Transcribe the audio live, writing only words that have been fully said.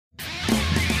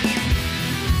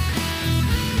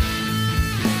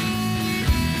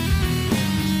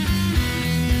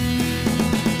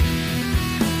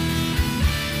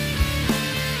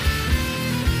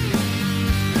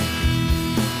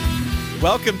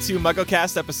Welcome to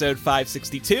MuggleCast episode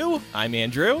 562. I'm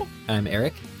Andrew. I'm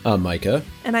Eric. I'm Micah.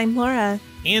 And I'm Laura.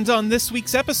 And on this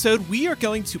week's episode, we are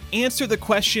going to answer the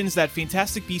questions that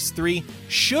Fantastic Beasts 3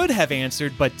 should have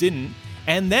answered but didn't.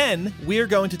 And then we're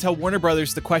going to tell Warner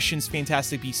Brothers the questions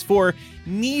Fantastic Beasts 4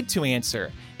 need to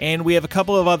answer. And we have a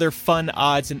couple of other fun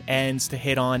odds and ends to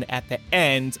hit on at the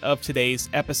end of today's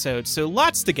episode. So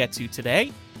lots to get to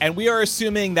today. And we are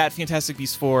assuming that Fantastic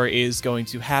Beasts 4 is going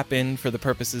to happen for the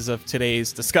purposes of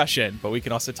today's discussion. But we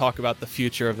can also talk about the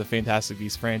future of the Fantastic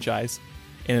Beasts franchise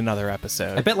in another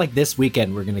episode. I bet like this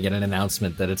weekend we're going to get an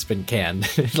announcement that it's been canned.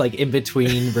 Like in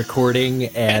between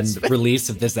recording and release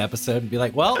of this episode and be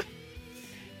like, well,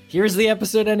 here's the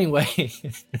episode anyway.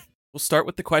 We'll start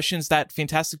with the questions that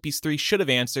Fantastic Beasts 3 should have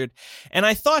answered. And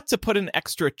I thought to put an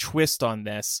extra twist on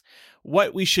this,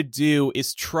 what we should do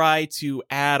is try to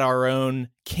add our own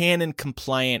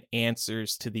canon-compliant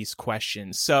answers to these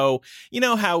questions. So, you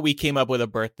know how we came up with a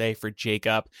birthday for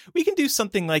Jacob? We can do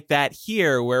something like that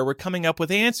here, where we're coming up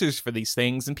with answers for these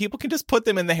things, and people can just put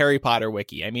them in the Harry Potter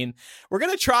wiki. I mean, we're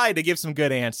going to try to give some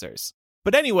good answers.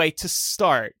 But anyway, to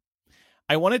start,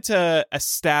 I wanted to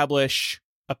establish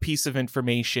a piece of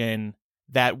information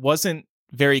that wasn't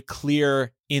very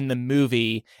clear in the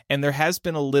movie, and there has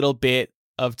been a little bit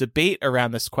of debate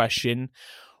around this question.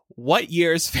 What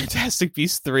year is Fantastic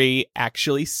Beasts 3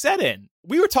 actually set in?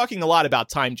 We were talking a lot about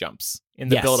time jumps in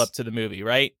the build-up to the movie,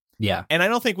 right? Yeah. And I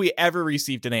don't think we ever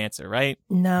received an answer, right?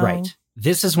 No. Right.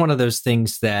 This is one of those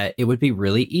things that it would be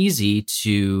really easy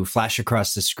to flash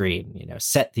across the screen,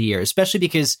 set the year, especially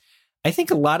because I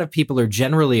think a lot of people are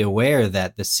generally aware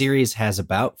that the series has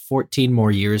about 14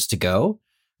 more years to go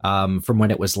from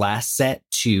when it was last set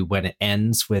to when it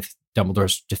ends with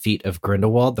Dumbledore's defeat of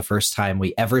Grindelwald. The first time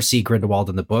we ever see Grindelwald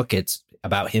in the book, it's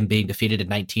about him being defeated in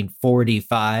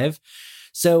 1945.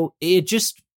 So it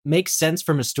just makes sense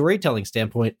from a storytelling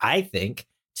standpoint, I think,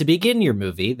 to begin your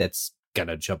movie that's going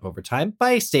to jump over time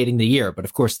by stating the year. But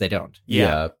of course they don't.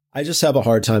 Yeah. I just have a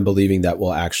hard time believing that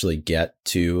we'll actually get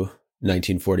to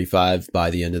 1945 by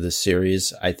the end of this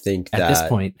series. I think that at this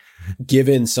point,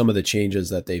 given some of the changes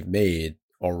that they've made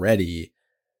already,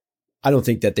 I don't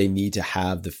think that they need to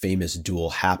have the famous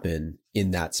duel happen in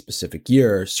that specific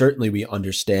year. Certainly we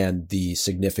understand the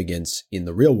significance in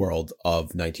the real world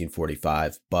of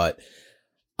 1945, but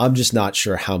I'm just not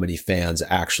sure how many fans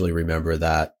actually remember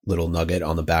that little nugget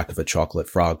on the back of a chocolate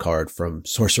frog card from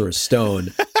Sorcerer's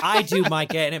Stone. I do,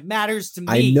 Micah, and it matters to me.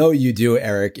 I know you do,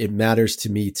 Eric. It matters to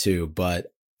me too,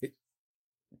 but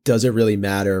does it really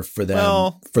matter for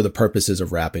them for the purposes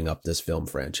of wrapping up this film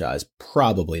franchise?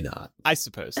 Probably not. I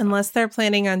suppose. Unless they're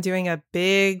planning on doing a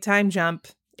big time jump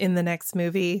in the next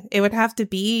movie, it would have to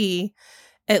be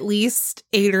at least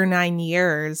 8 or 9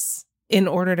 years in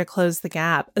order to close the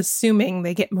gap, assuming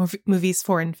they get movies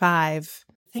 4 and 5.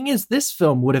 Thing is, this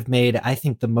film would have made, I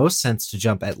think, the most sense to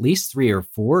jump at least 3 or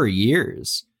 4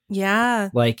 years.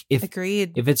 Yeah. Like,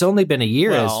 agreed. If it's only been a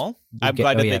year. Well, I'm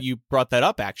glad that you brought that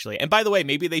up, actually. And by the way,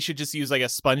 maybe they should just use like a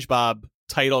SpongeBob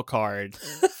title card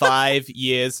 5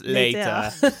 years later.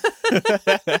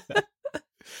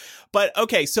 But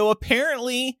okay, so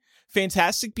apparently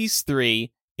Fantastic Beasts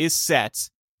 3 is set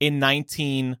in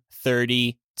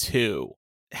 1932.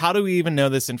 How do we even know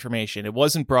this information? It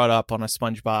wasn't brought up on a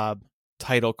SpongeBob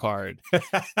title card.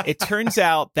 It turns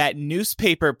out that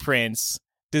newspaper prints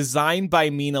designed by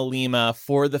Mina Lima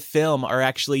for the film are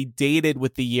actually dated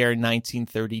with the year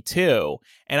 1932.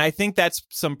 And I think that's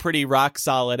some pretty rock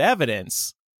solid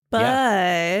evidence.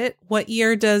 But what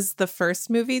year does the first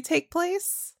movie take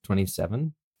place?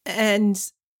 27. And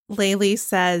Laylee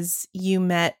says you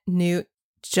met Newt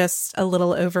just a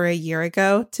little over a year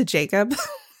ago to Jacob.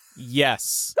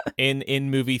 Yes,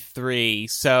 in movie 3.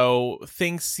 So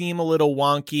things seem a little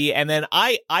wonky. And then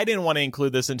I didn't want to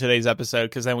include this in today's episode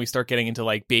because then we start getting into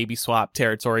like baby swap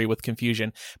territory with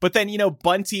confusion. But then,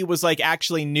 Bunty was like,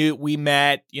 actually, Newt, we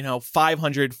met,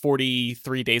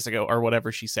 543 days ago or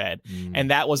whatever she said.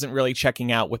 And that wasn't really checking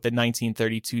out with the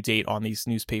 1932 date on these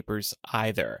newspapers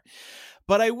either.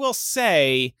 But I will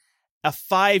say a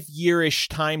 5-year-ish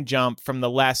time jump from the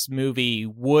last movie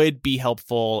would be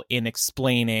helpful in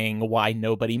explaining why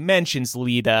nobody mentions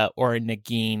Lita or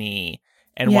Nagini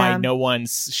and why no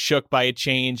one's shook by a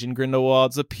change in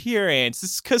Grindelwald's appearance.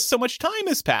 It's because so much time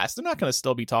has passed. They're not going to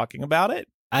still be talking about it.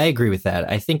 I agree with that.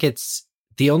 I think it's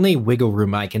the only wiggle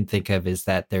room I can think of is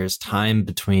that there's time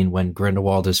between when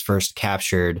Grindelwald is first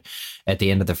captured at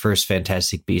the end of the first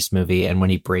Fantastic Beasts movie and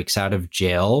when he breaks out of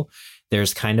jail.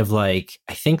 There's kind of like,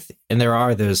 I think, and there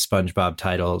are those SpongeBob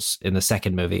titles in the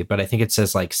second movie, but I think it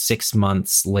says like 6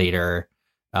 months later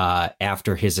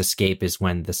after his escape is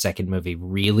when the second movie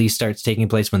really starts taking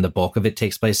place, when the bulk of it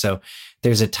takes place. So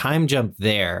there's a time jump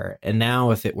there. And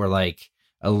now if it were like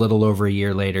a little over a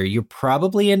year later, you're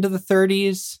probably into the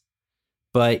 30s,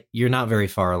 but you're not very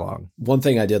far along. One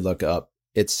thing I did look up,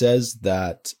 it says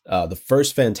that the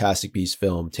first Fantastic Beasts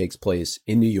film takes place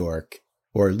in New York,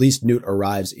 or at least Newt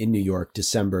arrives in New York,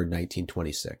 December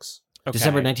 1926. Okay.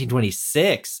 December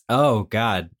 1926. Oh,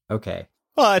 God. Okay.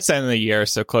 Well, that's the end of the year,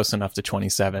 so close enough to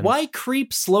 27. Why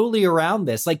creep slowly around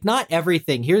this? Like, not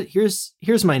everything. Here's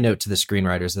my note to the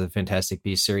screenwriters of the Fantastic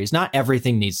Beasts series. Not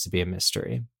everything needs to be a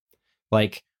mystery.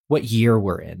 Like, what year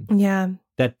we're in. Yeah.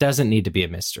 That doesn't need to be a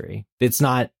mystery. It's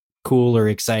not cool or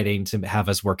exciting to have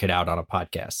us work it out on a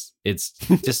podcast. It's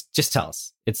just tell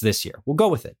us it's this year. We'll go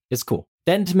with it. It's cool.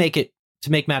 Then to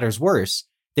make matters worse,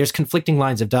 there's conflicting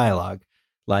lines of dialogue.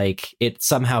 Like it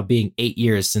somehow being 8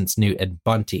 years since Newt and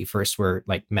Bunty first were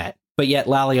like met. But yet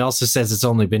Lally also says it's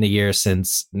only been a year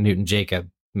since Newt and Jacob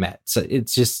met. So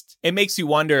it's just... It makes you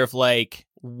wonder if like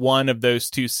one of those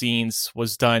two scenes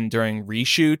was done during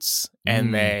reshoots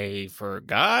and they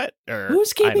forgot, or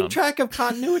who's keeping track of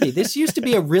continuity? This used to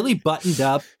be a really buttoned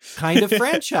up kind of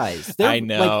franchise. I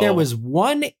know. Like there was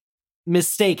one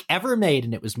mistake ever made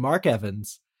and it was Mark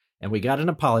Evans. And we got an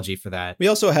apology for that. We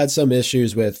also had some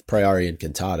issues with Priori and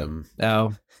Cantatum.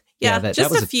 Oh, yeah, that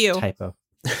just was a few. Typo.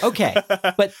 Okay,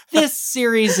 but this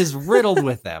series is riddled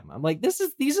with them. I'm like,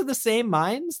 these are the same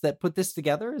minds that put this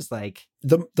together. Is like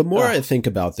the more I think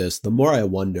about this, the more I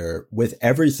wonder, with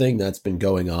everything that's been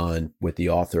going on with the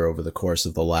author over the course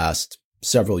of the last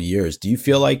several years, do you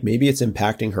feel like maybe it's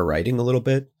impacting her writing a little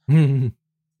bit? Probably.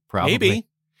 Maybe.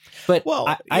 But well,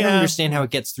 I don't understand how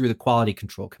it gets through the quality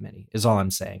control committee, is all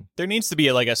I'm saying. There needs to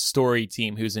be like a story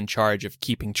team who's in charge of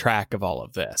keeping track of all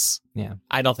of this. Yeah.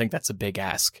 I don't think that's a big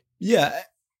ask. Yeah.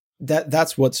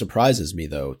 That's what surprises me,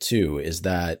 though, too, is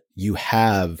that you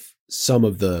have some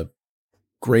of the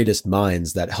greatest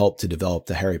minds that helped to develop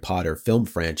the Harry Potter film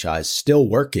franchise still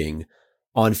working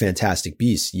on Fantastic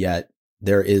Beasts, yet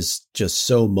there is just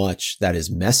so much that is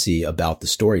messy about the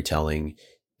storytelling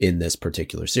in this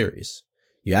particular series.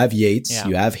 You have Yates,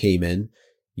 you have Heyman,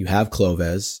 you have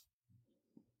Cloves.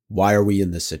 Why are we in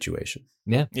this situation?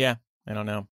 Yeah, I don't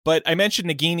know. But I mentioned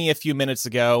Nagini a few minutes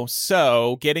ago.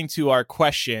 So getting to our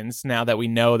questions, now that we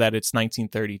know that it's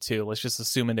 1932, let's just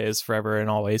assume it is forever and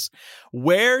always.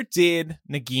 Where did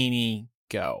Nagini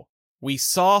go? We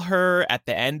saw her at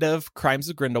the end of Crimes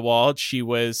of Grindelwald. She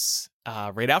was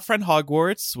right out front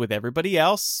Hogwarts with everybody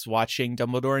else, watching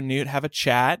Dumbledore and Newt have a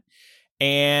chat.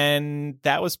 And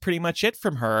that was pretty much it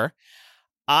from her.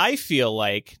 I feel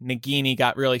like Nagini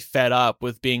got really fed up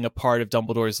with being a part of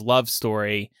Dumbledore's love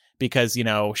story because, you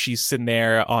know, she's sitting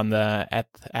there on at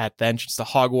the entrance to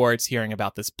Hogwarts hearing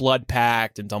about this blood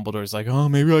pact, and Dumbledore's like, oh,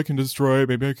 maybe I can destroy it,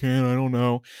 maybe I can't, I don't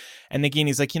know. And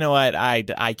Nagini's like, you know what,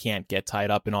 I can't get tied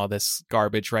up in all this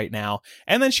garbage right now.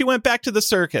 And then she went back to the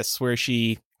circus where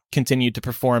she continued to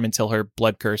perform until her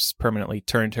blood curse permanently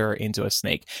turned her into a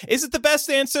snake. Is it the best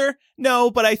answer?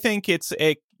 No, but I think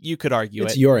you could argue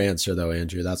it's your answer, though,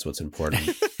 Andrew. That's what's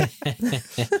important.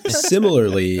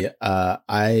 Similarly,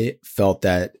 I felt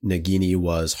that Nagini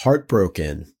was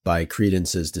heartbroken by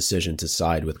Credence's decision to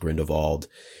side with Grindelwald.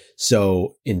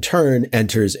 So, in turn,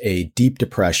 enters a deep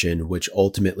depression, which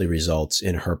ultimately results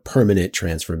in her permanent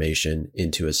transformation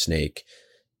into a snake.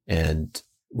 And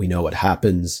we know what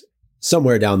happens.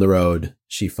 Somewhere down the road,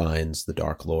 she finds the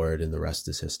Dark Lord, and the rest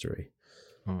is history.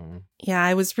 Yeah,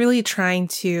 I was really trying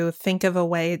to think of a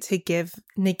way to give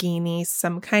Nagini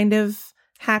some kind of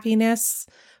happiness,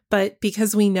 but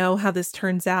because we know how this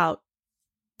turns out,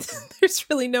 there's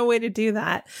really no way to do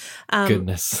that.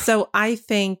 Goodness. So I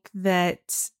think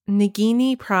that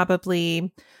Nagini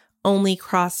probably only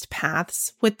crossed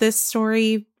paths with this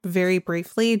story very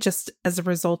briefly, just as a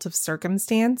result of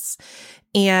circumstance.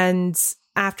 And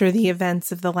after the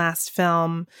events of the last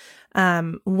film,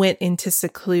 went into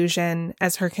seclusion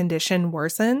as her condition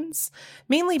worsens,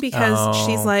 mainly because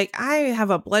she's like, I have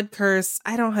a blood curse.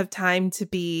 I don't have time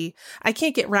I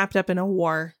can't get wrapped up in a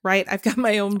war, right? I've got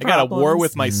my own problems. I got a war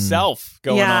with myself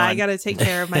going on. Yeah, I got to take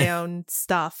care of my own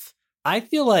stuff. I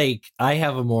feel like I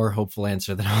have a more hopeful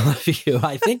answer than all of you.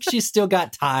 I think she's still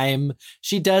got time.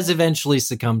 She does eventually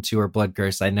succumb to her blood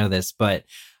curse. I know this, but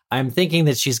I'm thinking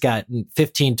that she's got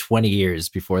 15, 20 years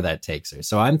before that takes her.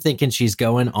 So I'm thinking she's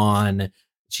going to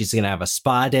have a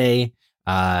spa day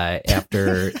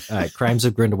after Crimes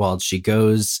of Grindelwald. She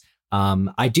goes,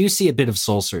 I do see a bit of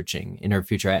soul searching in her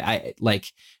future. I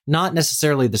like not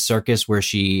necessarily the circus where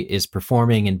she is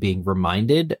performing and being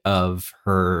reminded of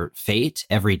her fate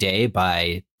every day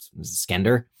by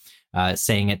Skender,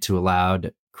 saying it to a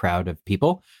loud crowd of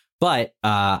people. But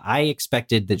I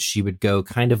expected that she would go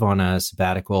kind of on a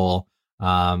sabbatical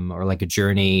or like a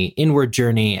inward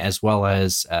journey, as well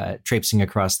as traipsing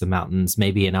across the mountains,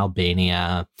 maybe in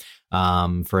Albania,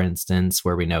 for instance,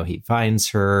 where we know he finds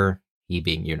her, he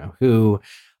being you-know-who.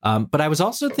 But I was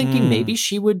also thinking maybe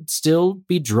she would still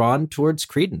be drawn towards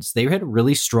Credence. They had a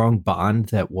really strong bond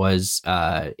that was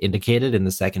indicated in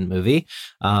the second movie.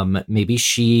 Maybe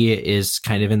she is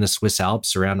kind of in the Swiss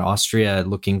Alps around Austria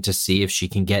looking to see if she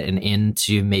can get an in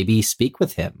to maybe speak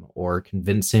with him or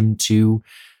convince him to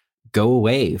go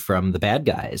away from the bad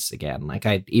guys again. Like,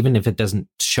 even if it doesn't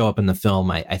show up in the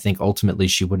film, I think ultimately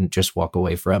she wouldn't just walk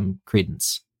away from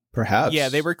Credence. Perhaps. Yeah,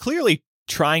 they were clearly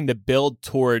trying to build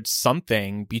towards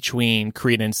something between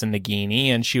Credence and Nagini,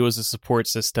 and she was a support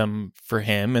system for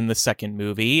him in the second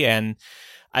movie. And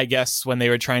I guess when they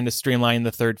were trying to streamline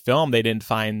the third film, they didn't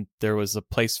find there was a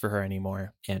place for her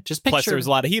anymore. Yeah, just picture. Plus, there was a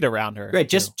lot of heat around her. Right,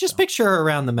 just picture her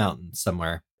around the mountains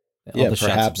somewhere. Yeah,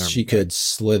 perhaps she could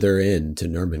slither into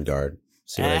Nurmengard.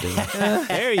 See what I did?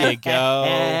 There you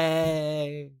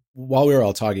go. While we were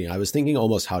all talking, I was thinking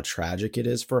almost how tragic it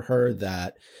is for her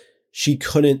that she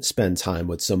couldn't spend time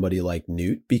with somebody like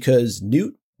Newt, because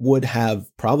Newt would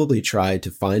have probably tried to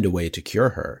find a way to cure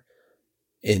her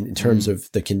in terms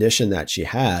of the condition that she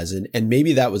has. And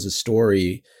maybe that was a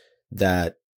story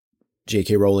that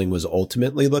J.K. Rowling was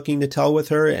ultimately looking to tell with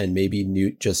her, and maybe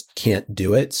Newt just can't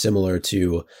do it, similar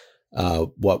to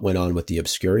what went on with the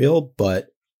Obscurial. But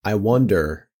I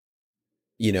wonder,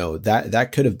 that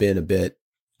could have been a bit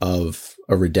of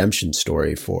a redemption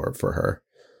story for her.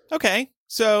 Okay.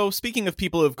 So speaking of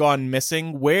people who've gone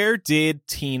missing, where did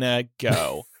Tina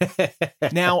go?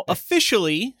 Now,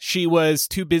 officially, she was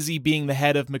too busy being the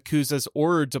head of MACUSA's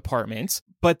horror department,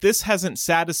 but this hasn't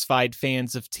satisfied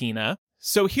fans of Tina.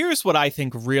 So here's what I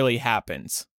think really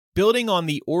happened. Building on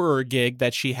the horror gig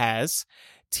that she has,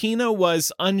 Tina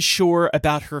was unsure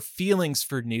about her feelings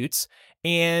for Newt,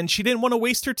 and she didn't want to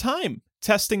waste her time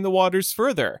testing the waters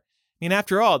further. I mean,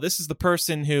 after all, this is the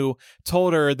person who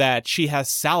told her that she has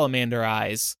salamander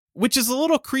eyes, which is a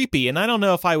little creepy, and I don't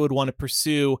know if I would want to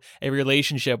pursue a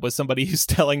relationship with somebody who's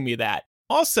telling me that.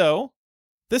 Also,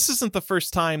 this isn't the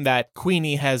first time that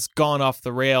Queenie has gone off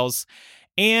the rails,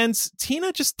 and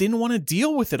Tina just didn't want to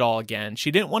deal with it all again.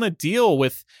 She didn't want to deal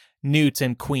with Newt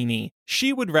and Queenie.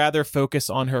 She would rather focus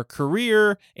on her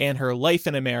career and her life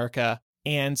in America,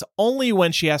 and only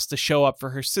when she has to show up for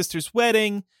her sister's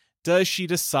wedding does she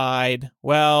decide,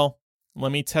 well,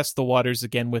 let me test the waters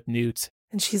again with Newt.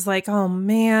 And she's like, oh,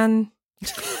 man.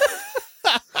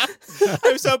 I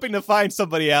was hoping to find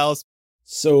somebody else.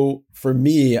 So for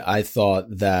me, I thought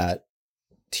that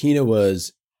Tina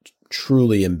was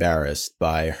truly embarrassed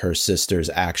by her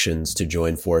sister's actions to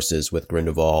join forces with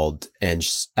Grindelwald. And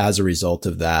as a result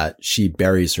of that, she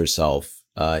buries herself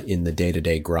in the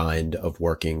day-to-day grind of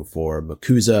working for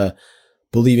MACUSA,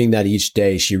 believing that each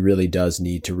day she really does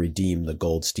need to redeem the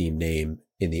Goldstein name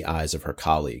in the eyes of her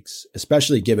colleagues,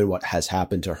 especially given what has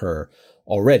happened to her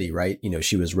already, right?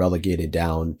 She was relegated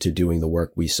down to doing the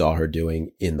work we saw her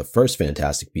doing in the first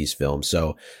Fantastic Beasts film.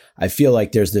 So I feel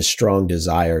like there's this strong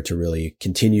desire to really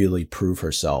continually prove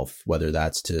herself, whether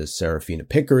that's to Serafina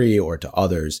Pickery or to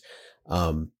others.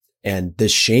 And the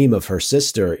shame of her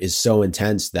sister is so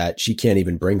intense that she can't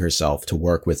even bring herself to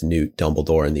work with Newt,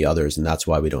 Dumbledore, and the others. And that's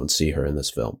why we don't see her in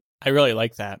this film. I really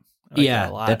like that.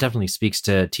 That definitely speaks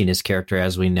to Tina's character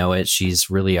as we know it. She's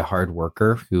really a hard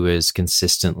worker who is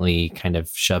consistently kind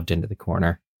of shoved into the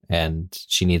corner, and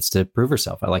she needs to prove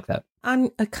herself. I like that.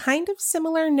 On a kind of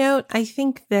similar note, I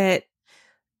think that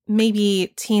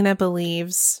maybe Tina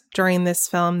believes during this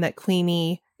film that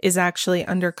Queenie is actually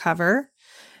undercover,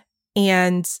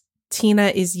 and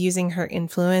Tina is using her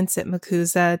influence at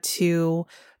MACUSA to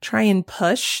try and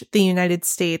push the United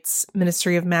States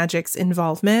Ministry of Magic's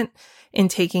involvement in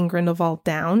taking Grindelwald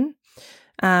down.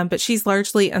 But she's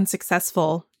largely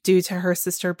unsuccessful due to her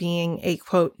sister being a,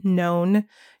 quote, known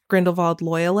Grindelwald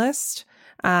loyalist.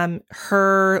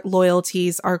 Her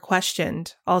loyalties are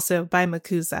questioned also by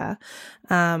MACUSA.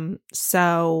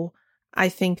 So I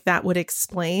think that would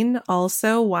explain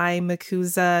also why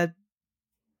MACUSA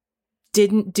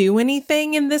didn't do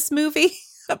anything in this movie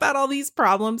about all these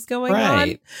problems going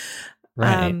on.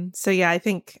 Right. So yeah, I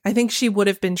think she would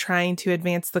have been trying to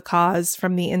advance the cause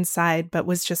from the inside, but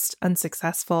was just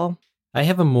unsuccessful. I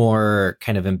have a more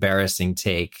kind of embarrassing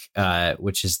take,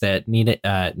 which is that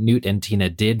Newt and Tina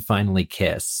did finally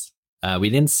kiss. We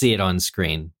didn't see it on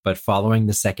screen, but following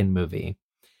the second movie.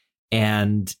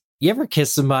 And you ever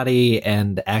kiss somebody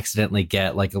and accidentally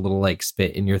get like a little like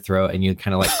spit in your throat and you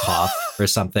kind of like cough or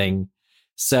something?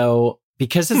 So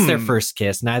because it's their first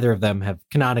kiss. Neither of them have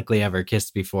canonically ever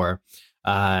kissed before.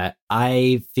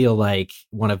 I feel like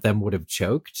one of them would have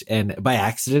choked and by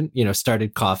accident,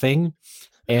 started coughing,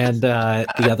 and the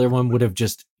other one would have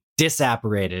just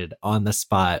disapparated on the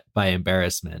spot by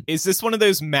embarrassment. Is this one of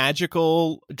those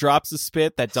magical drops of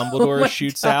spit that Dumbledore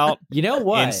shoots out? You know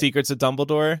what? In Secrets of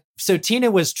Dumbledore? So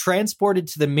Tina was transported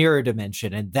to the mirror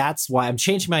dimension, and that's why I'm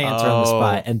changing my answer on the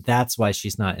spot, and that's why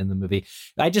she's not in the movie.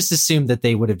 I just assumed that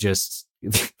they would have just...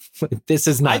 this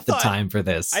is not the time for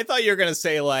this. I thought you were going to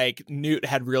say, like, Newt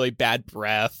had really bad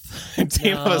breath. And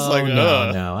Tina was like,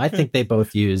 no. I think they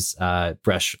both use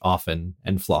brush often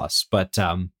and floss. But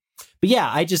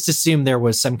yeah, I just assumed there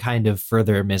was some kind of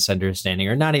further misunderstanding,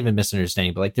 or not even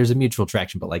misunderstanding, but like there's a mutual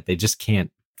attraction, but like they just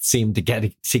can't seem to get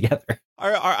it together.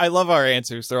 I love our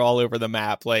answers. They're all over the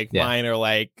map. Like mine are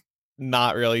like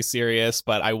not really serious,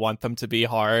 but I want them to be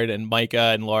hard. And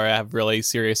Micah and Laura have really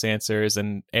serious answers.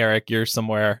 And Eric, you're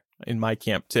somewhere in my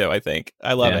camp too, I think.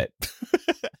 I love it.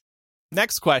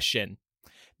 Next question.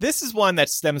 This is one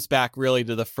that stems back really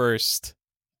to the first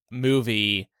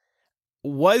movie.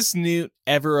 Was Newt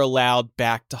ever allowed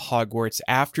back to Hogwarts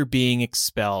after being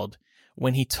expelled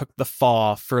when he took the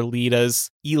fall for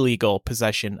Lita's illegal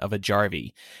possession of a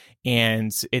Jarvie?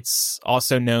 And it's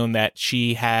also known that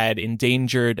she had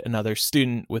endangered another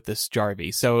student with this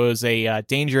Jarvie. So it was a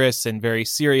dangerous and very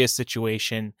serious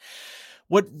situation.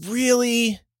 What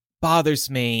really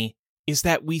bothers me is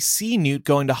that we see Newt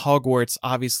going to Hogwarts,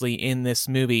 obviously, in this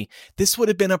movie. This would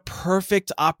have been a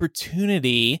perfect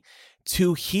opportunity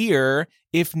to hear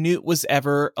if Newt was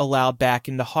ever allowed back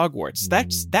into Hogwarts.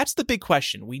 That's the big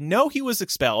question. We know he was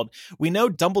expelled. We know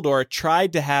Dumbledore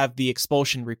tried to have the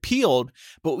expulsion repealed,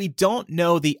 but we don't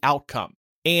know the outcome.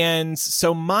 And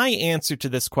so my answer to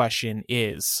this question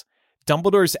is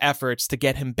Dumbledore's efforts to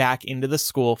get him back into the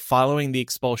school following the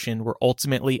expulsion were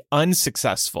ultimately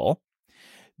unsuccessful.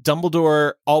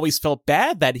 Dumbledore always felt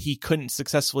bad that he couldn't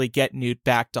successfully get Newt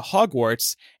back to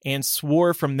Hogwarts and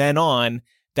swore from then on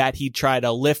that he'd try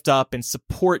to lift up and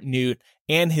support Newt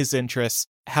and his interests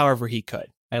however he could.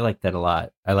 I like that a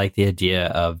lot. I like the idea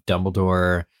of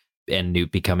Dumbledore and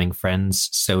Newt becoming friends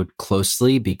so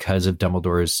closely because of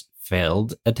Dumbledore's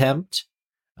failed attempt.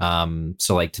 So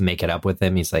like to make it up with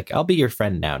him, he's like, I'll be your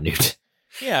friend now, Newt.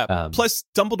 Yeah. Plus,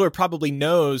 Dumbledore probably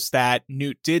knows that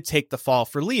Newt did take the fall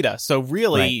for Lita. So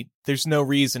really, there's no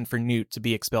reason for Newt to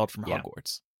be expelled from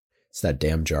Hogwarts. It's that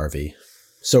damn Jarvie.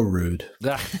 So rude.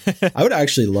 I would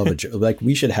actually love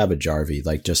we should have a Jarvie,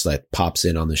 like just like pops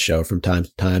in on the show from time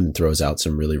to time and throws out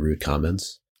some really rude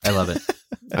comments. I love it.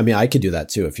 I mean, I could do that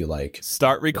too if you like.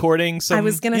 Start recording some. I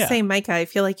was going to say, Micah, I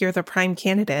feel like you're the prime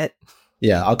candidate.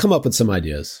 Yeah, I'll come up with some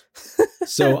ideas.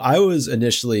 So I was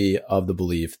initially of the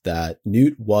belief that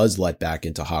Newt was let back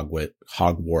into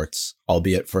Hogwarts,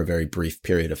 albeit for a very brief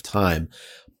period of time.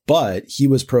 But he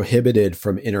was prohibited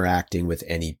from interacting with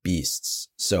any beasts.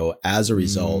 So as a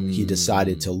result, he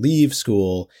decided to leave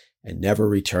school and never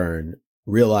return,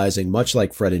 realizing, much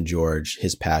like Fred and George,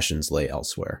 his passions lay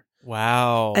elsewhere.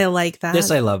 Wow. I like that.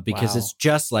 This I love because it's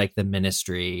just like the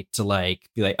Ministry to like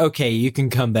be like, okay, you can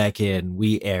come back in.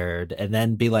 We erred. And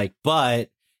then be like,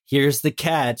 but here's the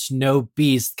catch. No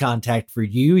beast contact for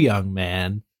you, young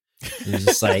man. And it's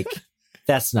just like,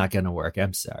 that's not going to work.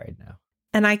 I'm sorry. No.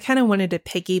 And I kind of wanted to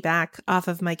piggyback off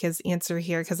of Micah's answer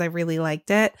here because I really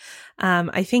liked it.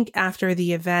 I think after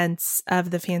the events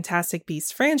of the Fantastic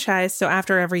Beasts franchise, so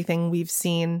after everything we've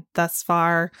seen thus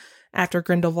far, after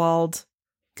Grindelwald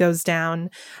goes down,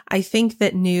 I think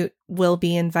that Newt will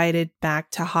be invited back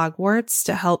to Hogwarts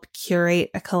to help curate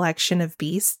a collection of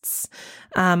beasts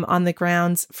on the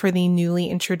grounds for the newly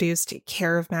introduced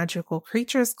Care of Magical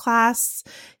Creatures class.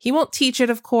 He won't teach it,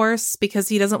 of course, because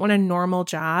he doesn't want a normal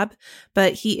job,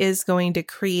 but he is going to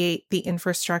create the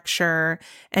infrastructure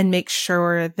and make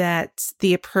sure that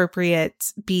the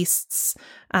appropriate beasts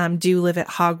do live at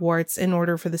Hogwarts in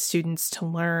order for the students to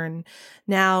learn.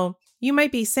 Now, you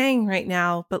might be saying right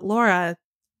now, but Laura,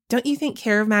 don't you think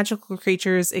Care of Magical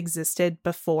Creatures existed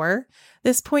before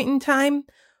this point in time?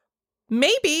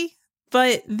 Maybe,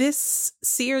 but this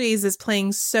series is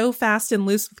playing so fast and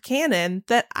loose with canon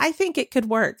that I think it could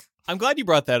work. I'm glad you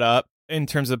brought that up in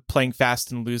terms of playing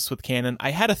fast and loose with canon.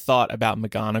 I had a thought about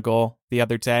McGonagall the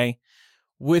other day.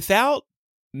 Without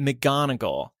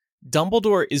McGonagall,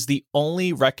 Dumbledore is the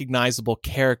only recognizable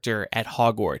character at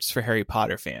Hogwarts for Harry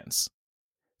Potter fans.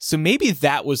 So maybe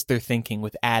that was their thinking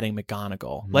with adding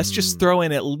McGonagall. Let's just throw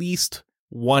in at least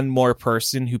one more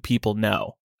person who people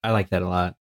know. I like that a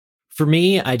lot. For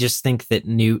me, I just think that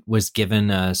Newt was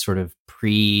given a sort of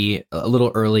a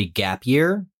little early gap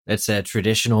year It's a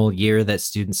traditional year that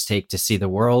students take to see the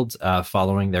world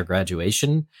following their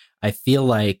graduation. I feel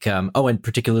like, and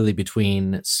particularly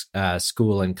between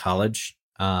school and college.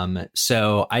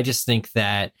 So I just think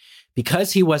that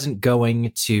because he wasn't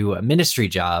going to a ministry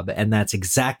job, and that's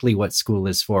exactly what school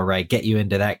is for, right? Get you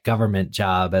into that government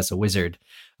job as a wizard.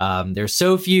 There's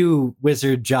so few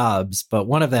wizard jobs, but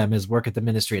one of them is work at the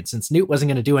ministry. And since Newt wasn't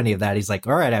going to do any of that, he's like,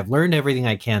 all right, I've learned everything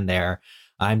I can there.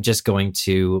 I'm just going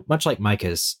to, much like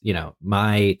Micah's,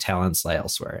 my talents lie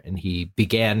elsewhere. And he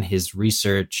began his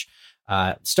research,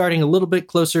 starting a little bit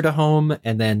closer to home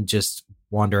and then just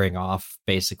wandering off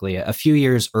basically a few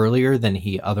years earlier than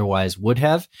he otherwise would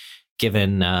have,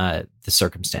 given the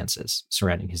circumstances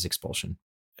surrounding his expulsion.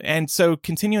 And so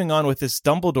continuing on with this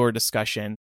Dumbledore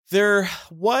discussion, there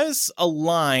was a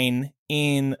line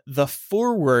in the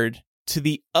foreword to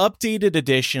the updated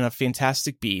edition of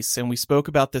Fantastic Beasts, and we spoke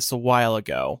about this a while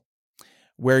ago,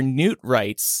 where Newt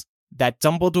writes that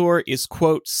Dumbledore is,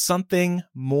 quote, something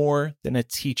more than a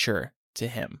teacher to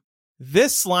him.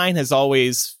 This line has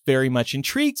always very much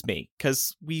intrigued me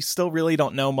because we still really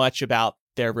don't know much about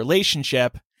their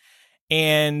relationship.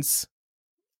 And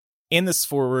in this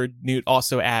foreword, Newt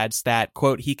also adds that,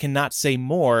 quote, he cannot say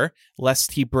more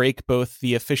lest he break both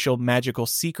the official Magical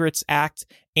Secrets Act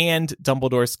and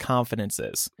Dumbledore's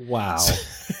confidences. Wow.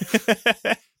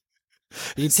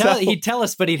 He'd tell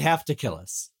us, but he'd have to kill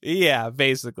us. Yeah,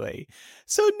 basically.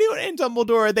 So Newt and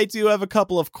Dumbledore, they do have a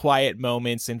couple of quiet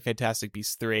moments in Fantastic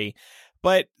Beasts 3,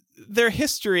 but their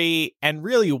history and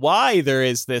really why there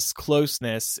is this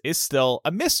closeness is still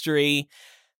a mystery.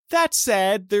 That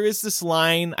said, there is this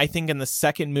line, I think, in the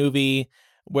second movie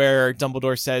where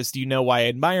Dumbledore says, do you know why I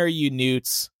admire you,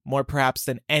 Newt? More perhaps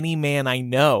than any man I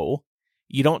know.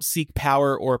 You don't seek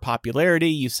power or popularity.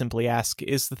 You simply ask,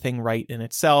 is the thing right in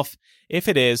itself? If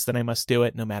it is, then I must do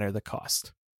it no matter the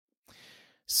cost.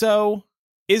 So,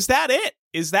 is that it?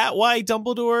 Is that why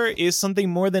Dumbledore is something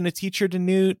more than a teacher to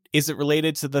Newt? Is it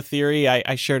related to the theory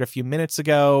I shared a few minutes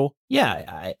ago?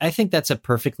 Yeah, I think that's a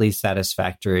perfectly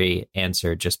satisfactory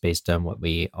answer just based on what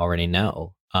we already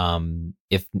know.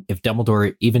 If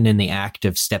Dumbledore, even in the act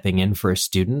of stepping in for a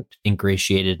student,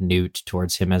 ingratiated Newt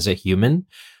towards him as a human,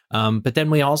 but then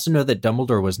we also know that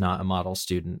Dumbledore was not a model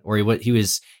student, or he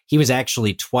was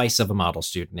actually twice of a model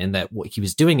student, in that what he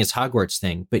was doing his Hogwarts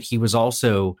thing, but he was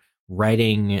also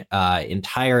writing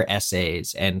entire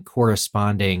essays and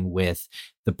corresponding with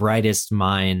the brightest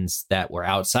minds that were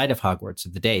outside of Hogwarts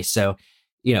of the day. So,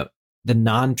 the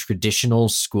non-traditional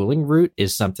schooling route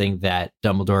is something that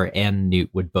Dumbledore and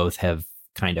Newt would both have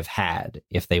kind of had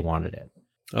if they wanted it.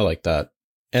 I like that.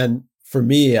 And for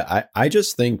me, I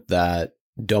just think that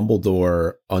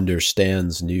Dumbledore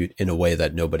understands Newt in a way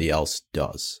that nobody else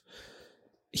does.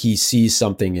 He sees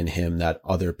something in him that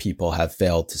other people have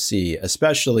failed to see,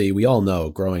 especially, we all know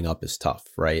growing up is tough,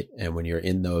 right? And when you're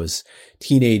in those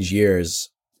teenage years,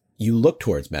 you look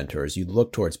towards mentors, you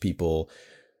look towards people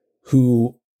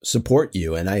who support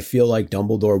you. And I feel like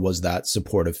Dumbledore was that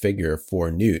supportive figure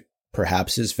for Newt.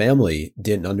 Perhaps his family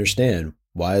didn't understand,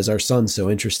 why is our son so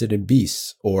interested in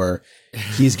beasts? Or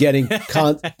he's getting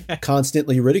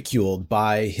constantly ridiculed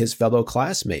by his fellow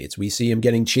classmates. We see him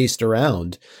getting chased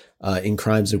around in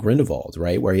Crimes of Grindelwald,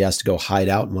 right? Where he has to go hide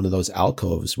out in one of those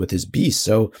alcoves with his beast.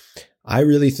 So I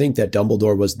really think that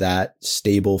Dumbledore was that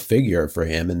stable figure for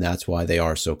him, and that's why they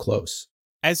are so close.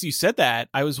 As you said that,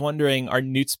 I was wondering,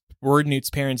 were Newt's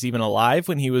parents even alive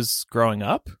when he was growing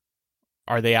up?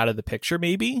 Are they out of the picture,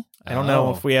 maybe? I don't know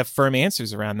if we have firm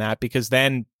answers around that, because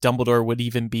then Dumbledore would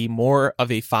even be more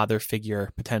of a father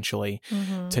figure, potentially,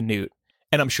 to Newt.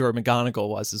 And I'm sure McGonagall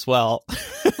was as well.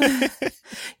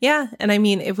 Yeah. And I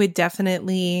mean, it would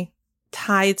definitely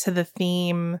tie to the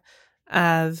theme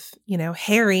of,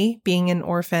 Harry being an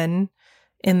orphan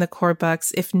in the core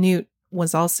books if Newt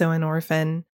was also an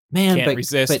orphan. Man, Can't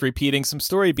resist repeating some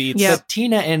story beats. Yeah. But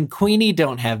Tina and Queenie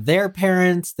don't have their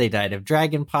parents. They died of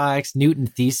dragonpox. Newt and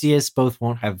Theseus both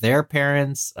won't have their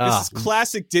parents. This is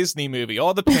classic Disney movie.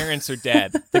 All the parents are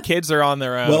dead. The kids are on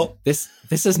their own. Well, this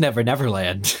is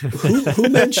Neverland. who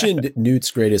mentioned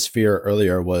Newt's greatest fear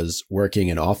earlier was working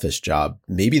an office job?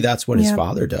 Maybe that's what his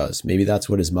father does. Maybe that's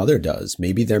what his mother does.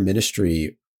 Maybe they're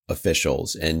ministry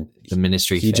officials, and the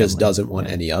ministry he just family. doesn't want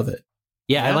any of it.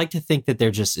 Yeah, I like to think that they're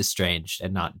just estranged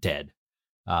and not dead.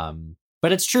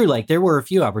 But it's true. Like, there were a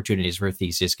few opportunities where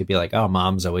Theseus could be like, "Oh,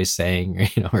 mom's always saying,"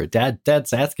 or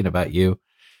 "Dad's asking about you."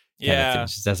 Yeah, it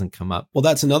just doesn't come up. Well,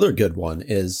 that's another good one.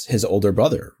 Is his older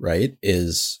brother, right?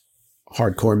 Is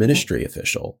hardcore ministry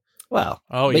official. Well,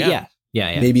 yeah.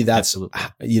 Maybe that's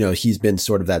absolutely. He's been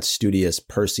sort of that studious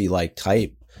Percy-like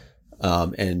type,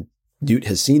 and Newt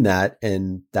has seen that,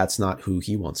 and that's not who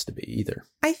he wants to be either.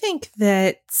 I think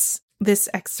that this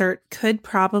excerpt could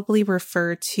probably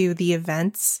refer to the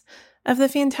events of the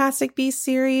Fantastic Beasts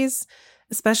series,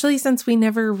 especially since we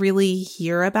never really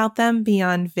hear about them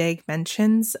beyond vague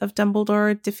mentions of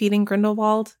Dumbledore defeating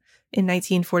Grindelwald in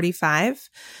 1945.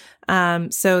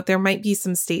 So there might be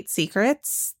some state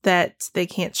secrets that they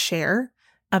can't share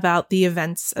about the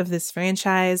events of this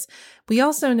franchise. We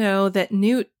also know that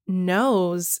Newt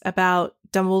knows about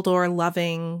Dumbledore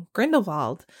loving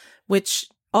Grindelwald, which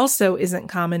also isn't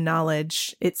common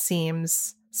knowledge, it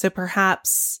seems. So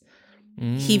perhaps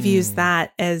he views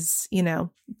that as,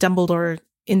 Dumbledore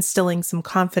instilling some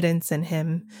confidence in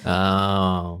him.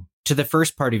 Oh. To the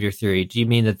first part of your theory, do you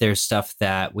mean that there's stuff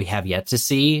that we have yet to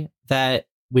see that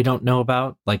we don't know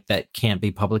about, like that can't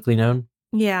be publicly known?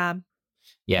 Yeah.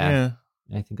 Yeah.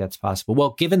 I think that's possible.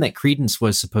 Well, given that Credence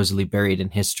was supposedly buried in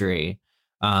history,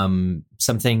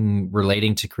 something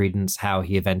relating to Credence, how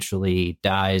he eventually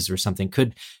dies or something,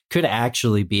 could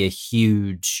actually be a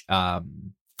huge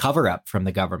cover up from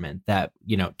the government that,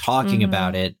 talking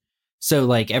about it. So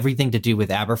like everything to do with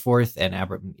Aberforth and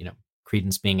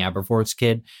Credence being Aberforth's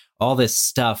kid, all this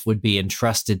stuff would be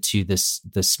entrusted to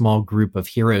the small group of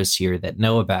heroes here that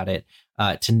know about it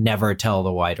to never tell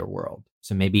the wider world.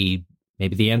 So maybe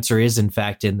the answer is, in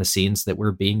fact, in the scenes that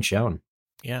were being shown.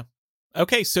 Yeah.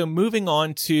 Okay, so moving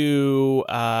on to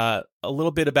a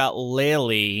little bit about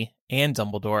Lily and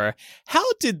Dumbledore. How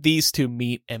did these two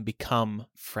meet and become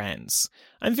friends?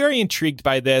 I'm very intrigued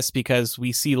by this because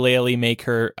we see Lily make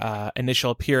her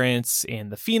initial appearance in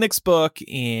the Phoenix book,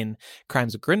 in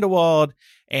Crimes of Grindelwald,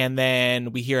 and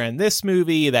then we hear in this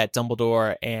movie that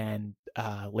Dumbledore and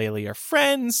Lily are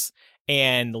friends.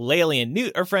 And Lily and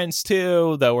Newt are friends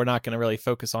too, though we're not going to really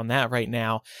focus on that right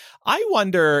now. I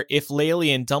wonder if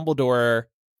Lily and Dumbledore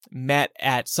met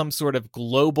at some sort of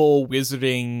global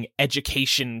wizarding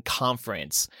education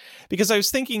conference. Because I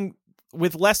was thinking,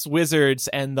 with less wizards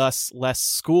and thus less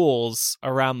schools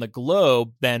around the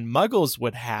globe than Muggles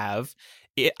would have,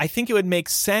 I think it would make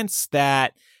sense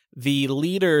that the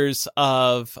leaders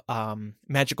of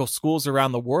magical schools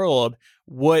around the world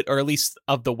would, or at least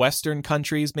of the Western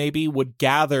countries maybe, would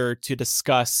gather to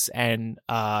discuss and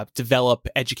develop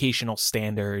educational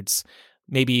standards,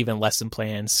 maybe even lesson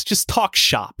plans, just talk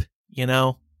shop,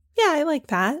 Yeah, I like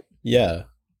that. Yeah,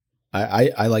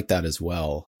 I like that as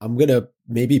well. I'm going to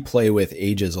maybe play with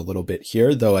ages a little bit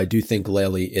here, though I do think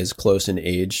Lily is close in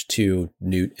age to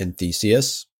Newt and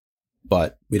Theseus.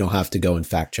 But we don't have to go and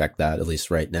fact check that, at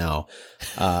least right now.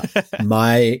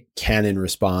 My canon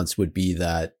response would be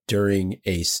that during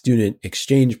a student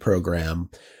exchange program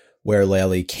where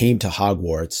Lily came to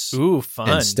Hogwarts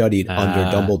and studied under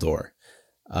Dumbledore,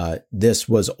 this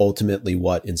was ultimately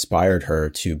what inspired her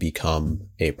to become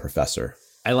a professor.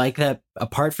 I like that,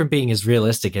 apart from being as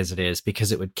realistic as it is,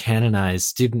 because it would canonize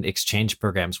student exchange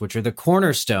programs, which are the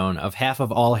cornerstone of half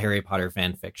of all Harry Potter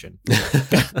fan fiction.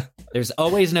 There's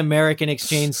always an American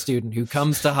exchange student who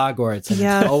comes to Hogwarts and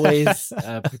is always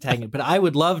protecting it. But I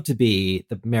would love to be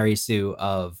the Mary Sue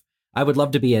I would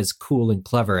love to be as cool and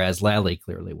clever as Lally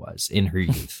clearly was in her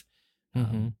youth.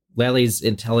 Lally's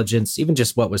intelligence, even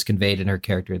just what was conveyed in her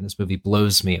character in this movie,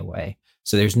 blows me away.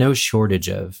 So there's no shortage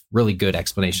of really good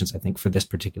explanations, I think, for this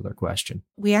particular question.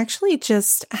 We actually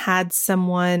just had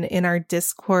someone in our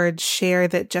Discord share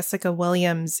that Jessica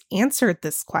Williams answered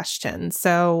this question.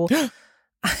 So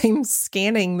I'm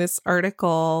scanning this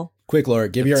article. Quick, Laura,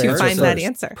 give your answer to find first. that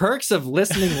answer. Perks of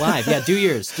listening live. Yeah, do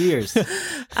yours.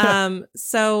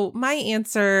 So my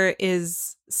answer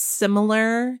is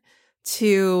similar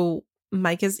to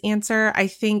Micah's answer. I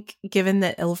think given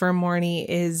that Ilvermorny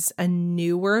is a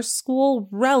newer school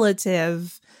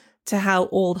relative to how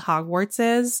old Hogwarts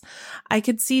is, I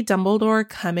could see Dumbledore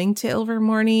coming to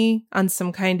Ilvermorny on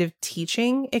some kind of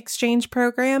teaching exchange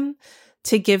program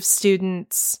to give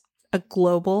students a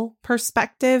global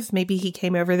perspective. Maybe he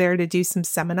came over there to do some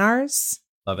seminars.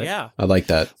 Love it. Yeah. I like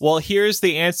that. Well, here's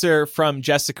the answer from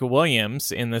Jessica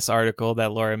Williams in this article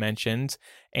that Laura mentioned.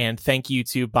 And thank you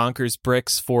to Bonkers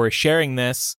Bricks for sharing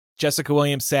this. Jessica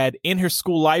Williams said, in her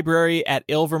school library at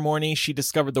Ilvermorny, she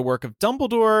discovered the work of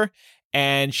Dumbledore,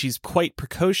 and she's quite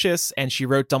precocious, and she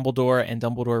wrote Dumbledore, and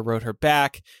Dumbledore wrote her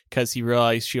back because he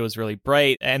realized she was really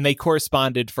bright, and they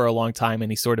corresponded for a long time,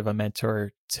 and he's sort of a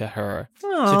mentor to her.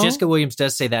 So Jessica Williams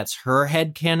does say that's her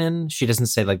headcanon. She doesn't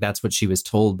say like that's what she was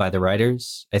told by the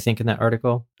writers, I think, in that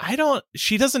article.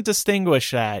 She doesn't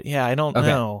distinguish that. Yeah, I don't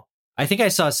know. I think I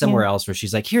saw somewhere else where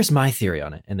she's like, here's my theory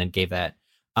on it, and then gave that.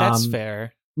 That's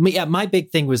fair. Yeah, my big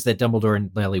thing was that Dumbledore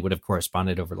and Lily would have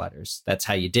corresponded over letters. That's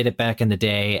how you did it back in the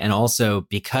day. And also,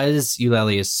 because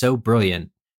Eulalie is so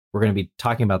brilliant, we're going to be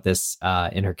talking about this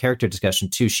in her character discussion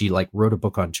too. She like wrote a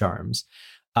book on charms.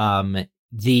 And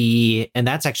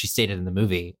that's actually stated in the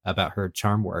movie about her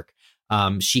charm work.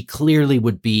 She clearly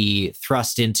would be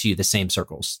thrust into the same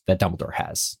circles that Dumbledore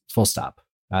has, full stop.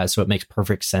 So it makes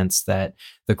perfect sense that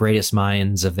the greatest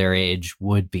minds of their age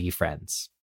would be friends.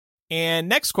 And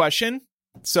next question.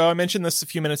 So I mentioned this a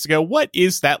few minutes ago. What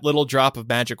is that little drop of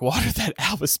magic water that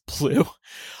Albus blew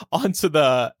onto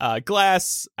the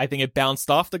glass? I think it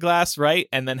bounced off the glass, right?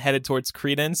 And then headed towards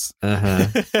Credence.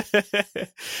 This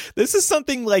is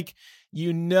something like,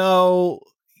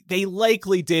 they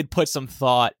likely did put some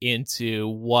thought into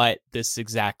what this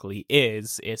exactly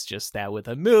is. It's just that with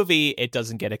a movie, it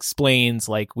doesn't get explained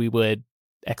like we would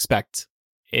expect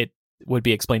it would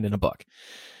be explained in a book.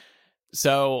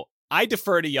 So I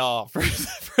defer to y'all for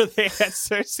the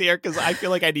answers here, because I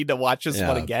feel like I need to watch this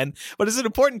one again. But it's an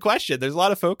important question. There's a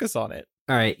lot of focus on it.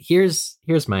 All right, here's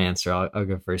my answer. I'll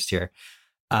go first here.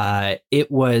 It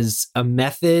was a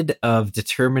method of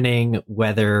determining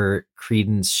whether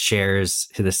Credence shares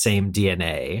the same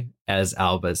DNA as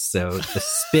Albus. So the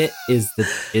spit is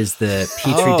the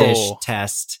petri dish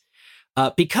test.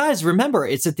 Because remember,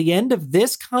 it's at the end of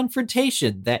this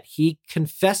confrontation that he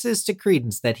confesses to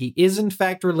Credence that he is in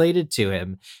fact related to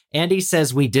him. And he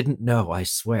says, "We didn't know, I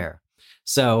swear."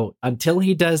 So until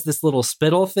he does this little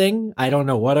spittle thing, I don't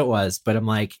know what it was, but I'm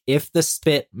like, if the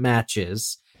spit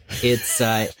matches, it's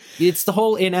the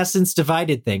whole, in essence,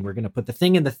 divided thing. We're going to put the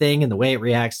thing in the thing, and the way it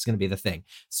reacts is going to be the thing.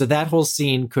 So that whole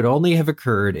scene could only have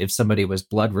occurred if somebody was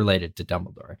blood related to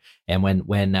Dumbledore. And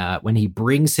when he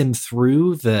brings him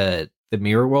through the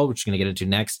mirror world, which we're going to get into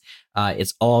next,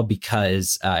 it's all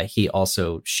because he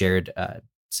also shared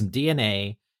some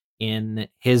DNA in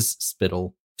his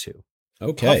spittle too.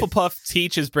 Okay. Hufflepuff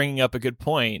Teach is bringing up a good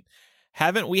point.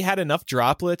 Haven't we had enough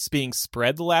droplets being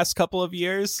spread the last couple of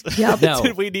years? Yep. No,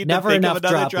 Did we need never to think enough of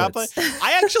another droplets. droplet?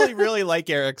 I actually really like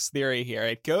Eric's theory here.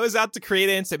 It goes out to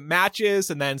Credence, it matches,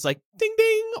 and then it's like ding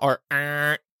ding or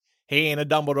he ain't a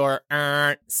Dumbledore.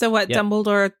 So what? Yep.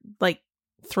 Dumbledore like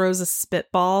throws a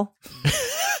spitball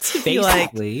to be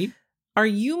like, Basically, "Are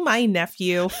you my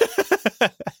nephew?"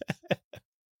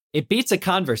 it beats a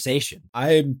conversation.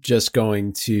 I'm just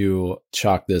going to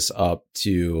chalk this up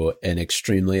to an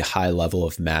extremely high level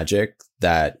of magic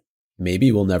that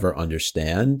maybe we'll never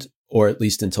understand, or at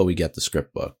least until we get the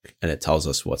script book and it tells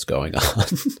us what's going on.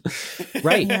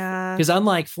 Right. Yeah. Because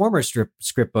unlike former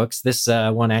script books, this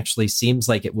one actually seems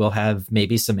like it will have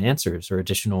maybe some answers or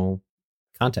additional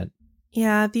content.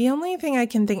 Yeah, the only thing I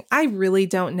can think, I really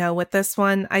don't know with this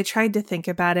one. I tried to think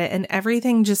about it and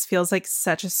everything just feels like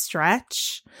such a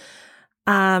stretch.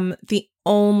 The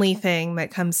only thing that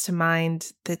comes to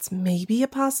mind that's maybe a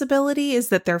possibility is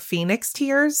that they're Phoenix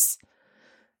tears.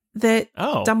 That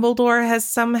Dumbledore has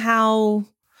somehow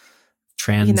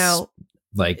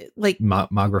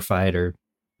mogrified or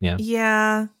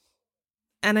Yeah.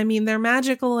 And I mean, they're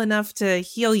magical enough to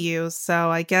heal you,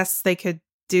 so I guess they could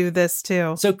do this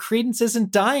too. So Credence isn't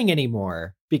dying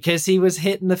anymore because he was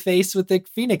hit in the face with the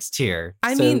Phoenix tear.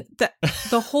 I mean,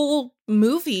 the whole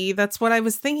movie, that's what I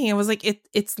was thinking. I was like,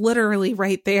 it's literally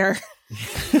right there.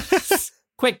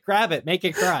 Quick, grab it, make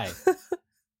it cry.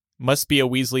 Must be a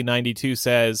Weasley 92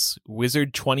 says,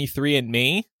 Wizard 23 and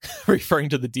me, referring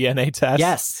to the DNA test.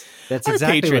 Yes, that's Our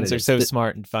exactly patrons what it are is. so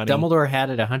smart and funny. Dumbledore had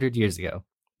it 100 years ago.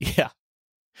 Yeah.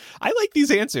 I like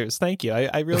these answers. Thank you.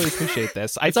 I really appreciate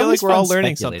this. I It's feel always like we're all fun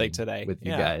learning speculating something today. with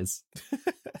you guys.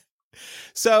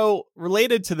 So,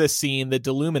 related to this scene, the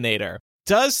Deluminator,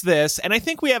 does this, and I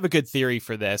think we have a good theory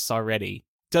for this already,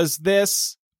 does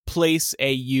this place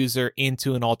a user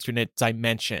into an alternate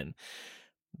dimension?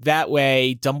 That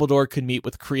way, Dumbledore could meet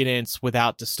with Credence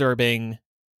without disturbing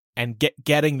and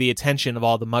getting the attention of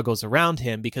all the muggles around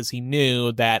him, because he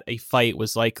knew that a fight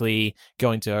was likely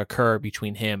going to occur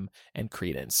between him and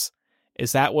Credence.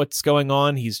 Is that what's going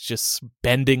on? He's just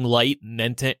bending light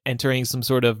and entering some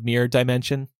sort of mirror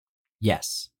dimension?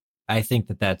 Yes, I think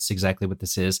that's exactly what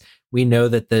this is. We know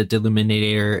that the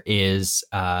Deluminator is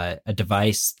a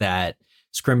device that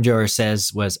Scrimgeour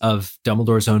says was of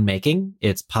Dumbledore's own making.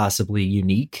 It's possibly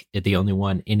unique, the only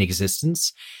one in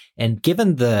existence. And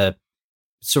given the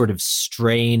sort of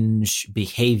strange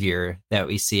behavior that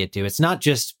we see it do, it's not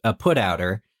just a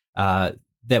put-outer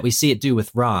that we see it do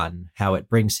with Ron, how it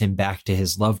brings him back to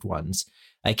his loved ones.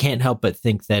 I can't help but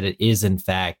think that it is, in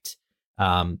fact,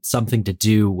 something to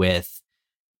do with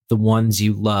the ones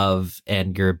you love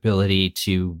and your ability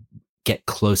to get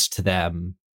close to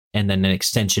them. And then an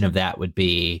extension of that would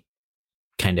be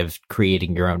kind of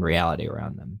creating your own reality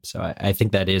around them. So I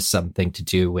think that is something to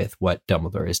do with what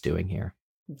Dumbledore is doing here.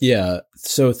 Yeah.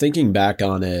 So thinking back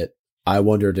on it, I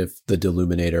wondered if the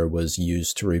Deluminator was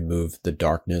used to remove the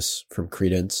darkness from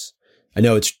Credence. I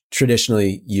know it's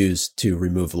traditionally used to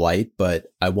remove light, but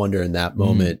I wonder in that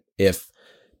moment if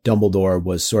Dumbledore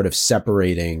was sort of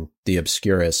separating the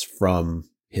Obscurus from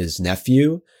his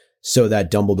nephew so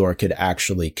that Dumbledore could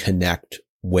actually connect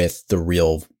with the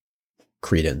real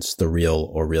Credence, the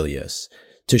real Aurelius,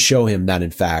 to show him that,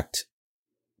 in fact,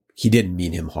 he didn't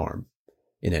mean him harm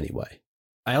in any way.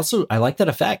 I like that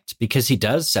effect because he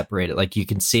does separate it. Like you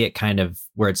can see it kind of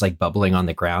where it's like bubbling on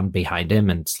the ground behind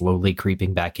him and slowly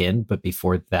creeping back in. But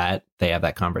before that, they have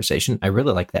that conversation. I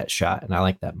really like that shot and I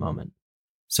like that moment.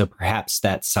 So perhaps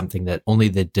that's something that only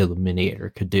the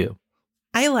Deluminator could do.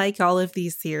 I like all of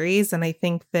these theories, and I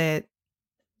think that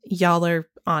y'all are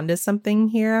onto something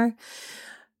here.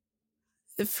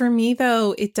 For me,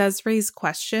 though, it does raise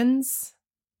questions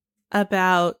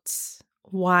about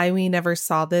why we never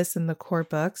saw this in the core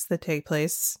books that take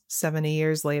place 70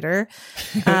 years later.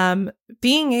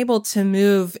 Being able to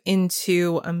move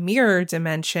into a mirror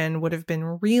dimension would have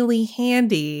been really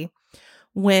handy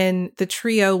when the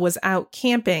trio was out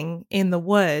camping in the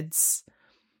woods,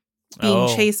 being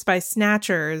chased by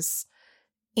snatchers,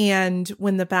 and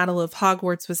when the Battle of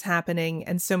Hogwarts was happening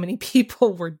and so many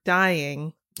people were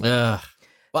dying.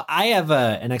 Well, I have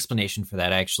an explanation for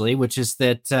that, actually, which is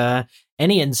that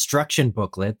any instruction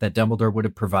booklet that Dumbledore would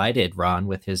have provided Ron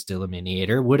with his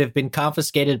Deluminator would have been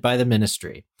confiscated by the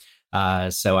Ministry.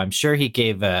 So I'm sure he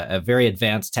gave a very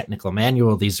advanced technical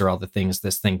manual. These are all the things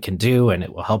this thing can do, and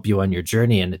it will help you on your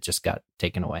journey, and it just got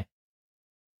taken away.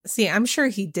 See, I'm sure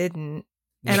he didn't.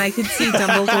 And I could see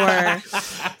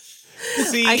Dumbledore...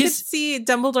 I could see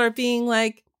Dumbledore being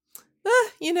like,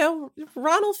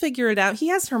 Ron will figure it out. He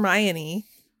has Hermione.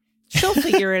 She'll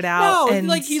figure it out. No,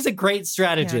 like he's a great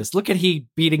strategist. Yeah. Look at he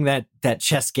beating that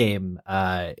chess game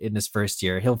in his first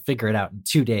year. He'll figure it out in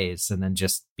 2 days and then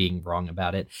just being wrong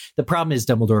about it. The problem is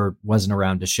Dumbledore wasn't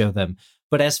around to show them.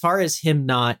 But as far as him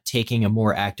not taking a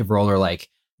more active role or like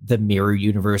the mirror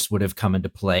universe would have come into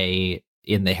play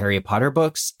in the Harry Potter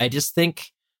books, I just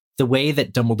think the way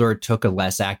that Dumbledore took a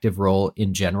less active role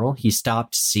in general, he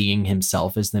stopped seeing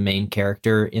himself as the main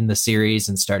character in the series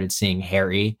and started seeing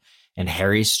Harry and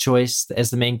Harry's choice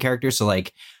as the main character. So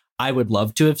like, I would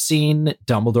love to have seen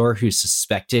Dumbledore, who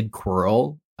suspected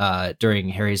Quirrell during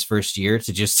Harry's first year,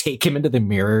 to just take him into the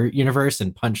mirror universe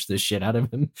and punch the shit out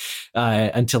of him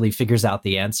until he figures out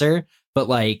the answer. But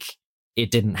like,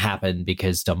 it didn't happen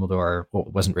because Dumbledore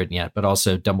wasn't written yet, but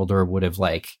also Dumbledore would have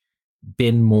like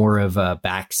been more of a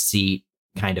backseat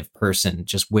kind of person,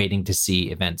 just waiting to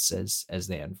see events as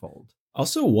they unfold.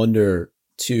 Also wonder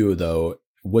too, though,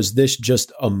 was this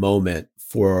just a moment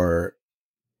for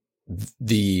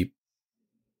the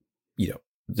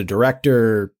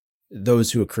director,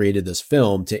 those who have created this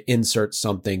film, to insert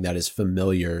something that is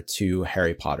familiar to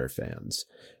Harry Potter fans?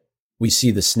 We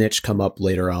see the snitch come up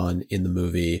later on in the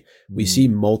movie. We see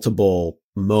multiple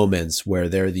moments where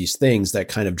there are these things that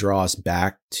kind of draw us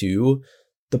back to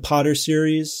the Potter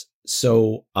series.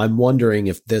 So I'm wondering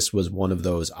if this was one of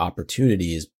those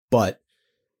opportunities, but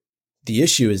the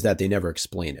issue is that they never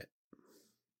explain it.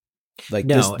 Like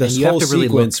this whole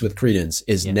sequence with Credence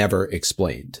is never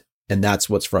explained. And that's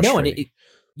what's frustrating. No, and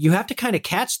you have to kind of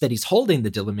catch that he's holding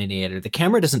the Deluminator. The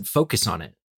camera doesn't focus on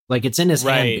it. Like it's in his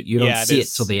hand, but you don't see it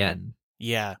till the end.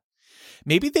 Yeah.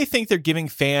 Maybe they think they're giving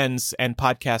fans and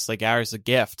podcasts like ours a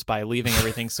gift by leaving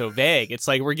everything so vague. It's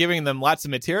like we're giving them lots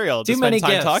of material to spend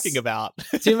time talking about.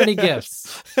 Too many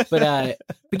gifts. But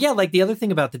yeah, like the other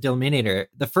thing about the Deluminator,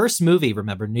 the first movie,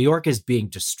 remember, New York is being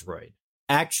destroyed.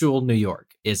 Actual New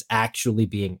York is actually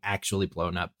being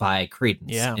blown up by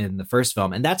Credence in the first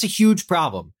film. And that's a huge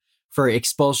problem for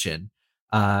expulsion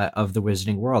of the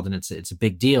Wizarding World. And it's a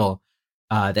big deal.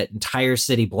 That entire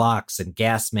city blocks and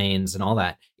gas mains and all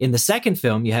that. In the second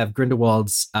film, you have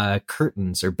Grindelwald's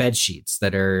curtains or bed sheets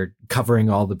that are covering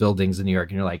all the buildings in New York,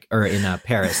 and you're like, or in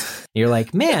Paris. And you're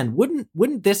like, man,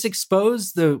 wouldn't this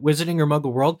expose the Wizarding or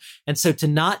Muggle world? And so to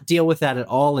not deal with that at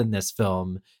all in this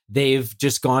film, they've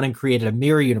just gone and created a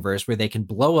mirror universe where they can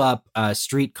blow up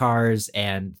streetcars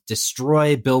and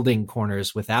destroy building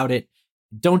corners without it.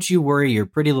 Don't you worry your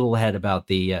pretty little head about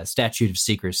the statute of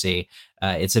secrecy.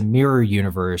 It's a mirror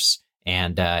universe,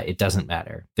 and it doesn't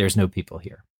matter. There's no people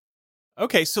here.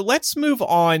 Okay, so let's move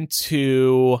on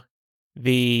to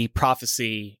the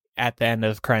prophecy at the end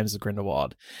of Crimes of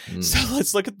Grindelwald. So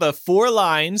let's look at the 4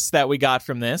 lines that we got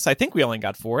from this. I think we only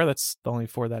got 4. That's the only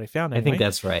 4 that I found. Anyway. I think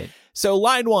that's right. So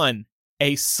line 1,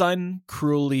 a son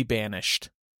cruelly banished.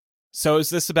 So is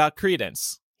this about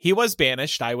Credence? He was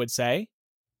banished, I would say.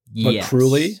 But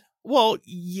cruelly? Well,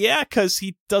 yeah, because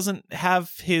he doesn't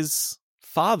have his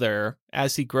father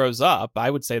as he grows up. I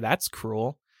would say that's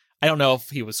cruel. I don't know if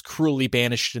he was cruelly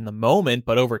banished in the moment,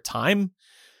 but over time,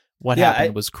 what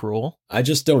happened was cruel. I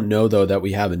just don't know, though, that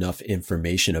we have enough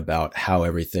information about how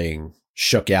everything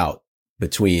shook out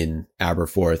between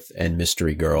Aberforth and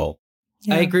Mystery Girl.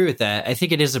 Yeah. I agree with that. I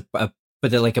think it is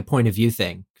like a point of view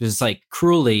thing, because it's like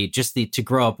cruelly just to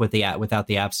grow up with without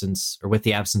the absence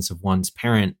of one's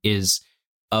parent is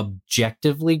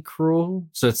objectively cruel.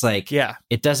 So it's like,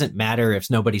 it doesn't matter if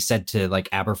nobody said to like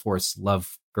Aberforth's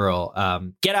love girl,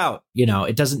 get out,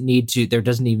 it doesn't need to, there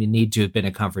doesn't even need to have been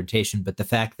a confrontation. But the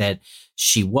fact that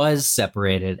she was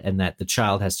separated and that the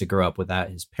child has to grow up without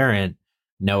his parent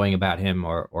knowing about him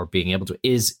or being able to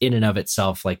is in and of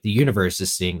itself, like the universe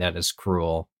is seeing that as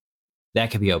cruel. That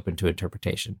could be open to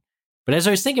interpretation. But as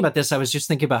I was thinking about this, I was just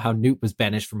thinking about how Newt was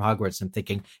banished from Hogwarts. And I'm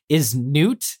thinking, is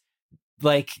Newt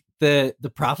like the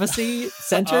prophecy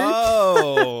center?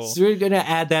 Oh. So we're going to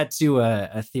add that to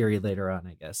a theory later on,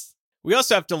 I guess. We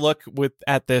also have to look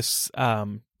at this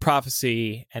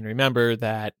prophecy and remember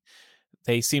that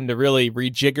they seem to really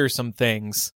rejigger some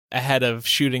things ahead of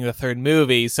shooting the third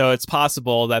movie. So it's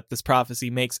possible that this prophecy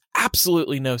makes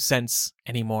absolutely no sense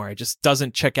anymore. It just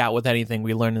doesn't check out with anything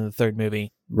we learned in the third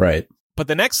movie. Right. But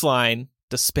the next line,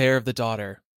 despair of the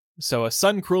daughter. So a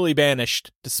son cruelly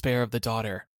banished, despair of the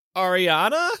daughter.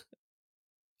 Ariana?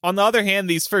 On the other hand,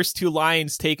 these first two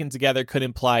lines taken together could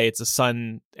imply it's a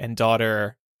son and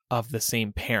daughter of the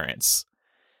same parents.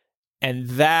 And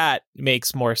that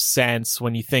makes more sense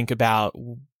when you think about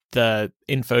the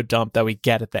info dump that we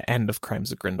get at the end of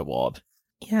Crimes of Grindelwald.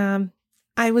 Yeah.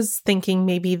 I was thinking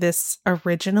maybe this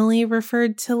originally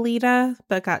referred to Lita,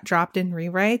 but got dropped in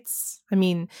rewrites. I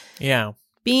mean, yeah,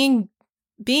 being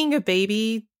a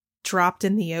baby dropped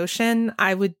in the ocean,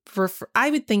 I would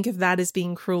think of that as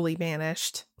being cruelly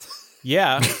banished.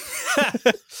 Yeah.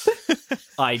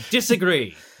 I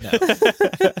disagree. No.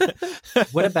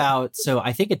 What about, so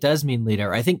I think it does mean Lita,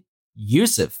 or I think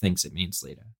Yusuf thinks it means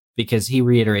Lita, because he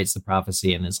reiterates the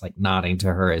prophecy and is like nodding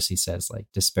to her as he says, like,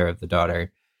 despair of the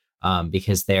daughter.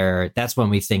 Because that's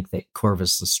when we think that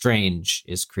Corvus Lestrange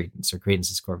is Credence, or Credence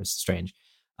is Corvus Lestrange.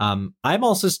 I'm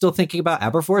also still thinking about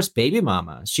Aberforth's baby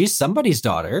mama. She's somebody's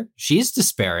daughter. She's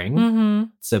despairing. Mm-hmm.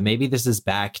 So maybe this is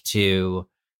back to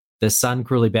the son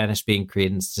cruelly banished being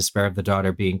Credence, despair of the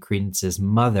daughter being Credence's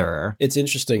mother. It's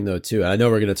interesting, though, too. I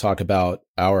know we're going to talk about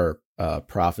our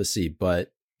prophecy,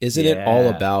 but isn't it all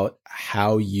about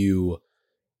how you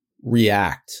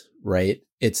react, right?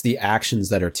 It's the actions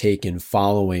that are taken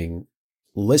following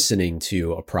listening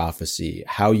to a prophecy,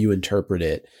 how you interpret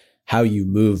it, how you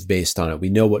move based on it.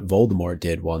 We know what Voldemort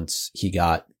did once he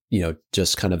got,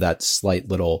 just kind of that slight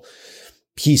little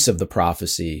piece of the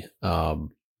prophecy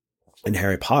in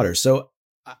Harry Potter. So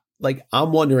like,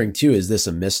 I'm wondering too, is this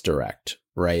a misdirect,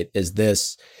 right?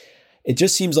 It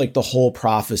just seems like the whole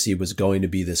prophecy was going to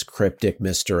be this cryptic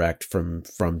misdirect from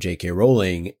J.K.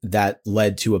 Rowling that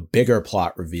led to a bigger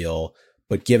plot reveal.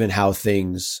 But given how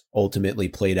things ultimately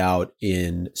played out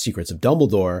in Secrets of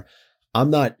Dumbledore, I'm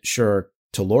not sure,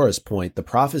 to Laura's point, the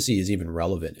prophecy is even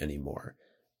relevant anymore.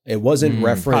 It wasn't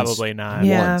referenced probably not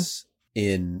once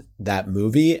in that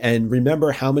movie. And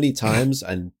remember how many times,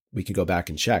 and we could go back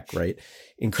and check, right?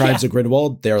 In Crimes of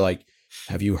Grindelwald, they're like,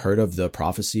 have you heard of the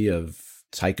prophecy of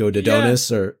Tycho Dodonus?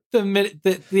 Or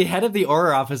the head of the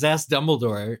Auror office asked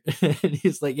Dumbledore, and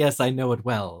he's like, yes, I know it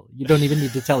well. You don't even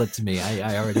need to tell it to me.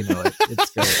 I already know it. It's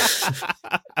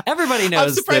great. Everybody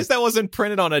knows. I'm surprised that wasn't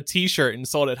printed on a t-shirt and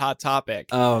sold at Hot Topic.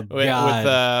 Oh, God. With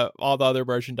all the other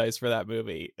merchandise for that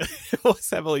movie. It was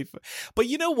heavily. But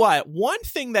you know what? One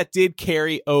thing that did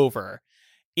carry over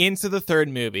into the third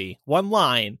movie, one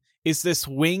line, is this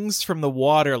wings from the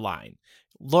water line.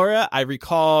 Laura, I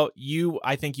recall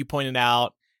I think you pointed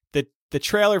out that the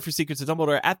trailer for Secrets of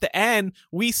Dumbledore, at the end,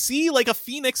 we see like a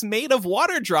phoenix made of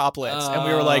water droplets. And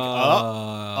we were like,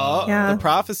 the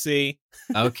prophecy.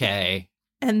 Okay.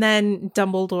 And then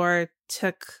Dumbledore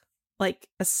took like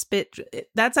a spit.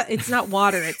 It's not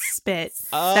water, it's spit.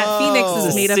 That phoenix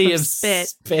is made up of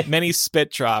spit. Many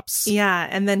spit drops. Yeah.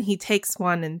 And then he takes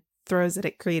one and throws it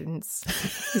at Credence.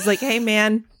 He's like, hey,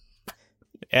 man.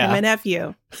 Yeah. I'm my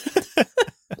nephew.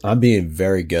 I'm being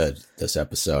very good this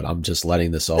episode. I'm just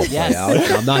letting this all play out.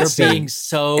 I'm not You're being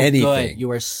so anything. Good. You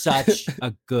are such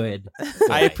a good boy.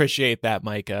 I appreciate that,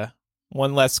 Micah.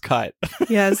 One less cut.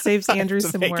 Yeah, saves Andrew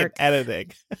some work.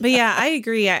 Editing. But yeah, I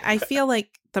agree. I feel like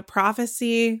the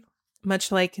prophecy,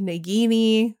 much like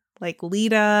Nagini, like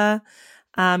Lita,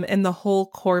 and the whole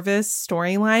Corvus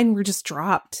storyline were just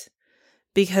dropped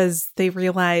because they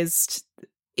realized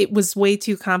it was way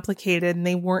too complicated and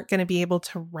they weren't going to be able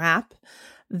to wrap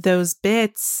those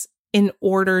bits in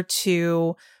order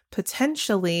to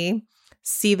potentially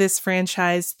see this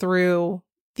franchise through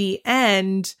the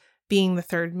end, being the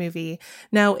third movie.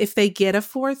 Now, if they get a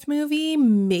fourth movie,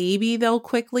 maybe they'll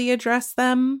quickly address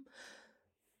them.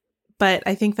 But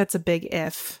I think that's a big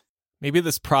if. Maybe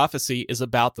this prophecy is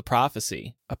about the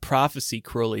prophecy, a prophecy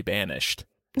cruelly banished.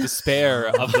 Despair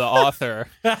of the author.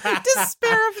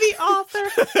 Despair of the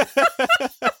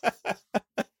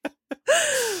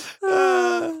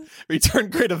author. Return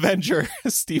Great Avenger,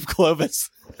 Steve Clovis.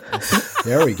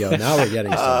 There we go. Now we're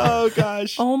getting somewhere. Oh,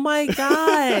 gosh. Oh, my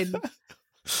God.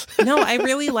 No, I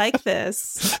really like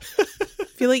this. I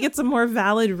feel like it's a more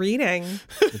valid reading.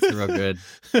 It's real good.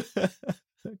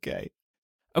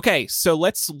 Okay, so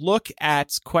let's look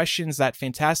at questions that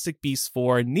Fantastic Beasts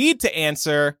 4 need to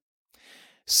answer.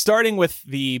 Starting with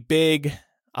the big,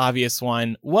 obvious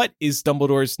one. What is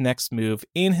Dumbledore's next move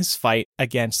in his fight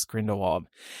against Grindelwald?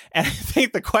 And I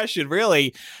think the question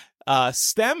really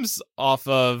stems off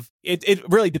of, it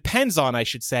really depends on, I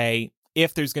should say,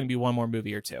 if there's going to be one more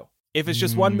movie or two. If it's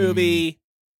just one movie,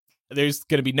 there's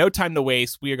going to be no time to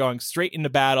waste. We are going straight into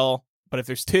battle. But if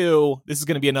there's two, this is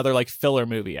going to be another like filler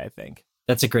movie, I think.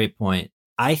 That's a great point.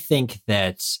 I think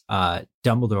that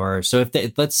Dumbledore, so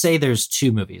if let's say there's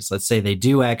two movies, let's say they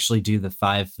do actually do the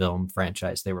 5-film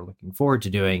franchise they were looking forward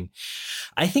to doing.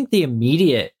 I think the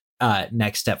immediate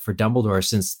next step for Dumbledore,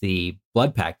 since the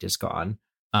Blood Pact is gone,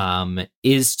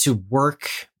 is to work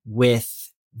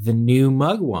with the new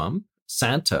Mugwump,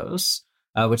 Santos,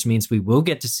 which means we will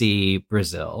get to see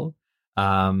Brazil,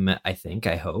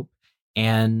 I hope.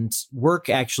 And work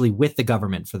actually with the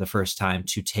government for the first time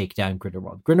to take down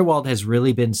Grindelwald. Grindelwald has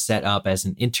really been set up as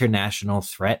an international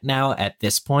threat now at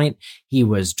this point. He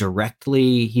was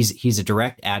he's a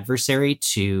direct adversary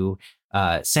to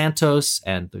Santos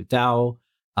and Lu Dao.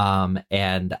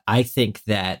 And I think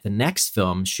that the next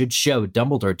film should show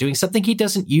Dumbledore doing something he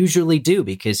doesn't usually do,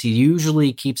 because he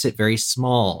usually keeps it very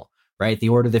small, right? The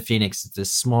Order of the Phoenix is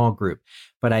this small group.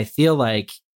 But I feel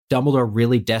like Dumbledore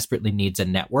really desperately needs a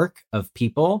network of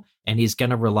people, and he's going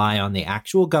to rely on the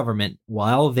actual government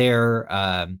while their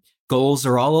goals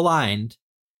are all aligned.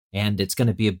 And it's going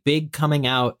to be a big coming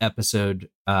out episode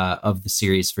of the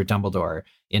series for Dumbledore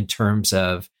in terms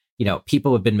of,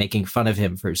 people have been making fun of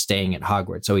him for staying at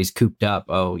Hogwarts. So he's cooped up.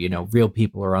 Oh, real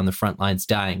people are on the front lines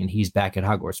dying and he's back at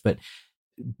Hogwarts. But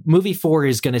movie 4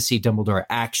 is going to see Dumbledore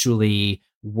actually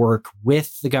work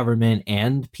with the government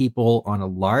and people on a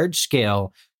large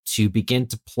scale to begin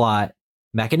to plot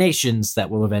machinations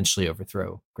that will eventually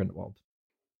overthrow Grindelwald.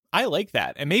 I like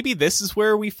that. And maybe this is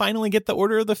where we finally get the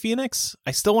Order of the Phoenix.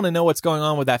 I still want to know what's going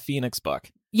on with that Phoenix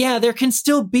book. Yeah, there can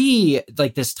still be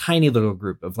like this tiny little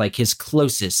group of like his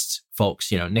closest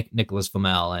folks, Nicholas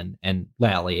Flamel and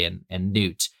Lally and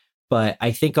Newt. But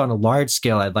I think on a large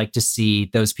scale, I'd like to see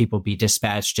those people be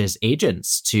dispatched as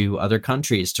agents to other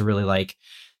countries to really like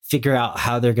figure out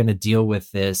how they're going to deal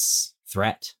with this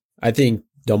threat. I think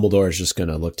Dumbledore is just going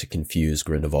to look to confuse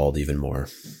Grindelwald even more.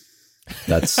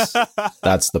 That's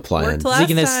the plan. Worked last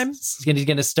time. He's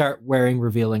going to start wearing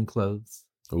revealing clothes.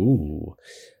 Ooh.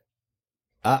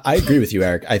 I agree with you,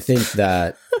 Eric. I think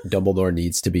that Dumbledore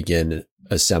needs to begin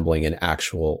assembling an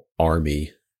actual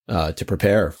army to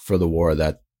prepare for the war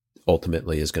that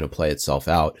ultimately is going to play itself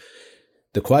out.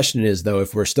 The question is, though,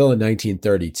 if we're still in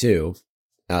 1932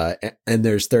 and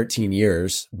there's 13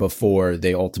 years before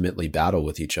they ultimately battle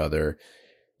with each other,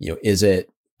 is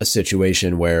it a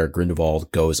situation where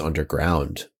Grindelwald goes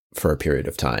underground for a period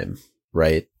of time,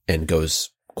 right? And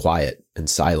goes quiet and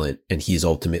silent, and he's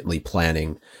ultimately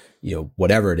planning,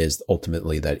 whatever it is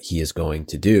ultimately that he is going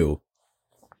to do.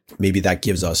 Maybe that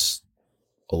gives us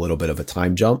a little bit of a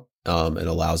time jump and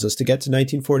allows us to get to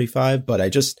 1945, but I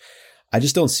just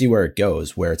don't see where it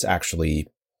goes, where it's actually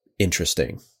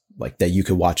interesting, like that you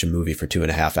could watch a movie for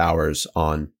 2.5 hours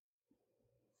on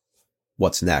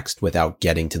what's next without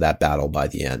getting to that battle by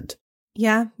the end.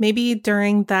 Yeah, maybe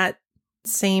during that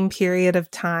same period of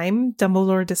time,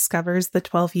 Dumbledore discovers the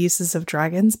 12 uses of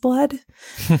dragon's blood.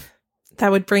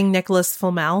 That would bring Nicholas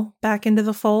Flamel back into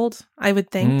the fold, I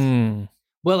would think.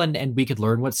 Well, and we could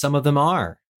learn what some of them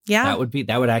are. Yeah.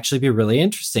 That would actually be really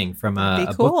interesting from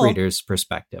a book reader's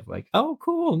perspective. Like, oh,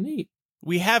 cool, neat.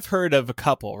 We have heard of a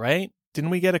couple, right?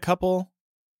 Didn't we get a couple?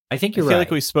 I think you're right. I feel right.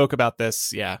 like we spoke about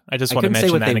this. Yeah. I just want to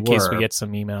mention that in case we get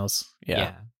some emails.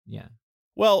 Yeah.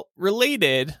 Well,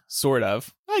 related, sort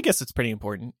of. I guess it's pretty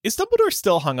important. Is Dumbledore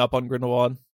still hung up on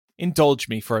Grindelwald? Indulge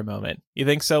me for a moment. You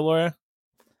think so, Laura?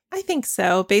 I think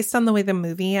so. Based on the way the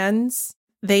movie ends,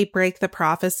 they break the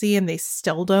prophecy and they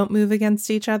still don't move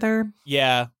against each other.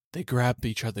 Yeah. They grab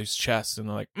each other's chests and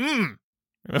they're like,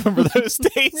 remember those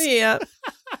days? Yeah.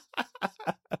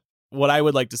 what I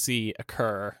would like to see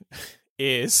occur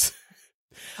is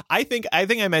I think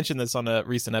I mentioned this on a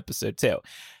recent episode too.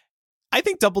 I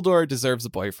think Dumbledore deserves a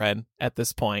boyfriend at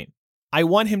this point. I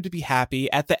want him to be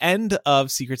happy. At the end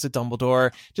of Secrets of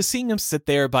Dumbledore, just seeing him sit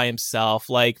there by himself,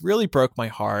 like, really broke my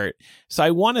heart. So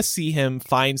I want to see him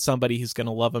find somebody who's going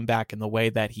to love him back in the way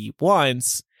that he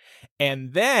wants.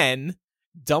 And then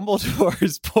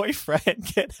Dumbledore's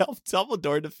boyfriend can help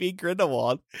Dumbledore defeat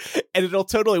Grindelwald. And it'll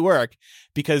totally work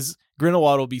because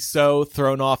Grindelwald will be so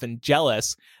thrown off and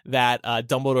jealous that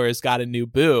Dumbledore has got a new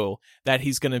boo that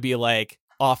he's going to be like,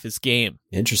 off his game.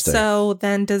 Interesting. So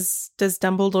then does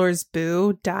Dumbledore's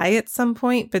boo die at some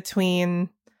point between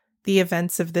the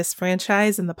events of this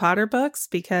franchise and the Potter books?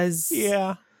 Because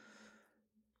yeah,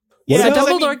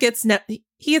 Dumbledore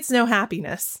gets no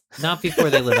happiness. Not before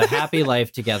they live a happy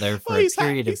life together for a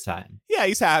period of time. Yeah,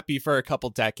 he's happy for a couple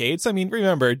decades. I mean,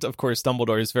 remember, of course,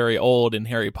 Dumbledore is very old in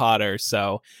Harry Potter,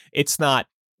 so it's not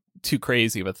too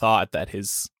crazy of a thought that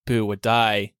his boo would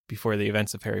die before the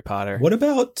events of Harry Potter. What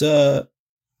about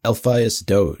Elphias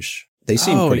Doge? They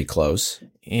seem pretty close.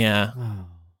 Yeah.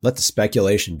 Let the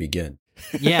speculation begin.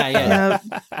 Yeah.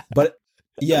 But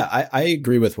yeah, I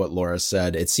agree with what Laura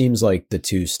said. It seems like the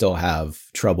two still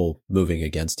have trouble moving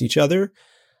against each other,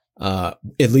 at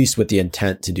least with the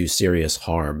intent to do serious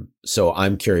harm. So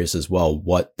I'm curious as well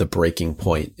what the breaking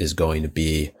point is going to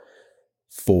be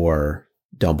for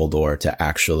Dumbledore to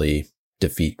actually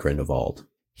defeat Grindelwald.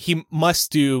 He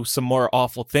must do some more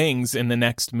awful things in the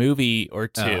next movie or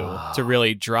two to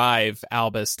really drive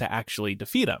Albus to actually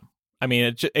defeat him. I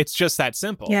mean, it's just that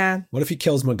simple. Yeah. What if he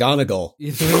kills McGonagall?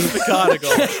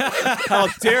 McGonagall. How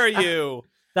dare you?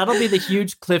 That'll be the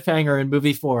huge cliffhanger in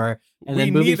movie 4. And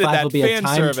then movie 5 will be a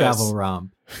time travel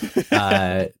romp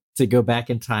to go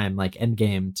back in time, like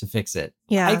Endgame, to fix it.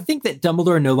 Yeah. I think that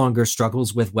Dumbledore no longer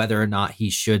struggles with whether or not he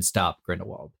should stop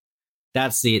Grindelwald.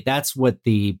 That's what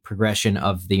the progression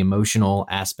of the emotional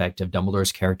aspect of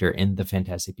Dumbledore's character in the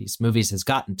Fantastic Beasts movies has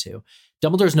gotten to.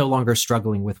 Dumbledore's no longer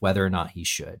struggling with whether or not he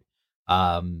should.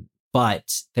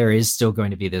 But there is still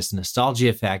going to be this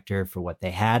nostalgia factor for what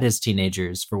they had as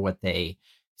teenagers, for what they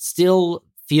still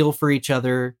feel for each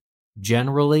other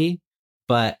generally.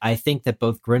 But I think that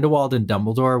both Grindelwald and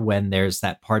Dumbledore, when there's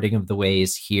that parting of the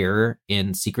ways here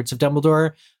in Secrets of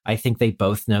Dumbledore, I think they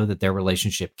both know that their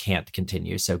relationship can't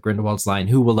continue. So Grindelwald's line,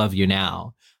 "Who will love you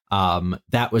now?"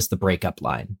 That was the breakup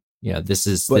line. This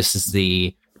is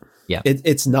the.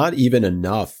 It's not even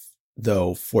enough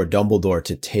though for Dumbledore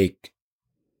to take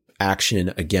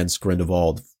action against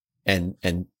Grindelwald and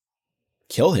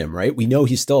kill him. Right? We know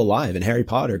he's still alive in Harry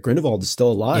Potter. Grindelwald is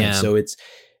still alive. Yeah. So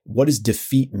what does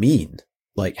defeat mean?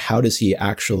 Like, how does he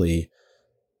actually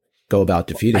go about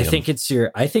defeating him? I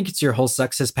think it's your whole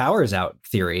sucks his powers out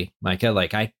theory, Micah.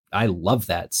 Like, I love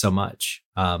that so much.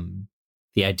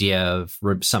 The idea of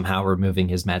somehow removing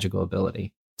his magical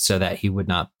ability so that he would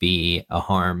not be a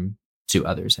harm to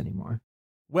others anymore.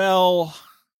 Well,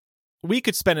 we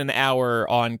could spend an hour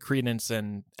on Credence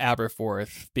and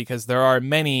Aberforth because there are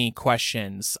many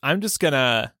questions. I'm just going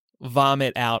to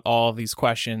vomit out all of these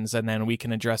questions and then we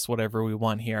can address whatever we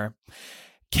want here.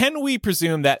 Can we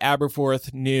presume that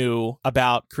Aberforth knew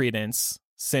about Credence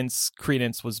since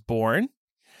Credence was born?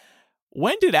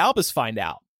 When did Albus find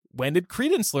out? When did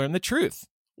Credence learn the truth?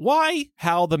 Why?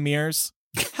 How? The mirrors?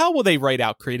 How will they write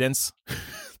out Credence?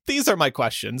 These are my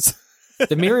questions.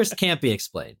 The mirrors can't be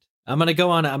explained. I'm going to go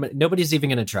on. Nobody's even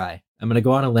going to try. I'm going to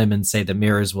go on a limb and say the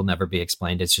mirrors will never be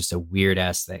explained. It's just a weird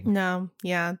ass thing. No.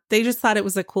 Yeah. They just thought it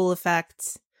was a cool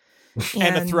effect.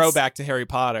 And a throwback to Harry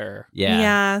Potter.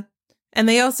 Yeah. And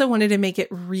they also wanted to make it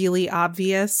really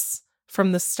obvious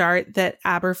from the start that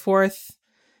Aberforth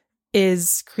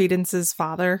is Credence's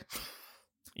father.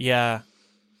 Yeah.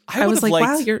 I was like,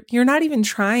 wow, you're not even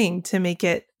trying to make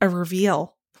it a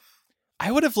reveal.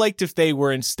 I would have liked if they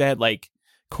were instead like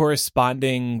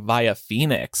corresponding via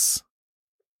Phoenix.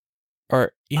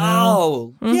 Or,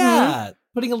 yeah.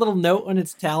 Putting a little note on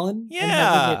its talon.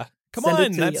 Yeah. Come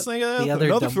on, that's like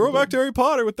another throwback to Harry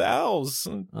Potter with the owls.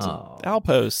 Owl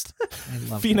post.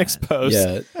 Phoenix that. post.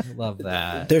 Yeah. I love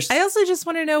that. I also just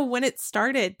want to know when it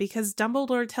started because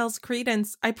Dumbledore tells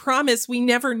Credence, I promise we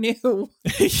never knew.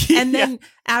 And then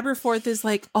Aberforth is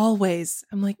like, always.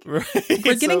 I'm like, we're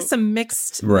getting some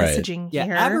mixed messaging here.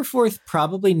 Yeah, Aberforth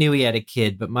probably knew he had a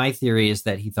kid, but my theory is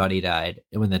that he thought he died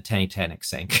when the Titanic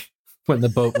sank. When the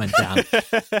boat went down,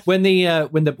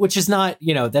 which is not,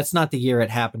 that's not the year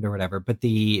it happened or whatever, but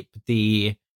he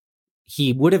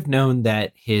would have known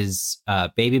that his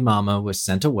baby mama was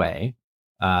sent away,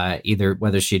 either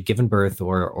whether she had given birth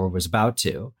or was about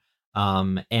to,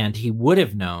 and he would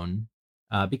have known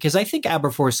Because I think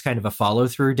Aberforth's kind of a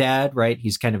follow-through dad, right?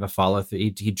 He's kind of a follow-through.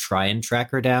 He'd try and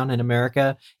track her down in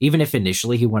America. Even if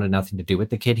initially he wanted nothing to do with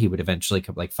the kid, he would eventually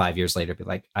come like 5 years later, be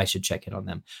like, I should check in on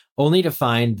them, only to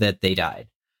find that they died.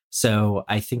 So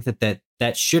I think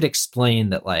that should explain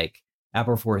that like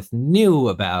Aberforth knew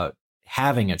about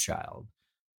having a child,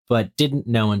 but didn't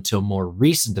know until more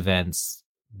recent events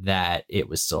that it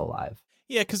was still alive.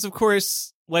 Yeah, because of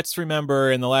course, let's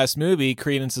remember in the last movie,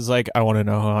 Credence is like, I want to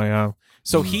know who I am.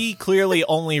 So he clearly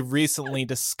only recently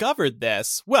discovered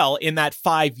this, well, in that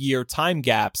 5-year time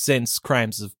gap since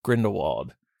Crimes of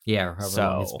Grindelwald. Yeah, however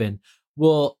long it's been.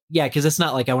 Well, yeah, because it's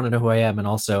not like I want to know who I am, and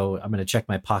also I'm going to check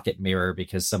my pocket mirror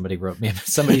because somebody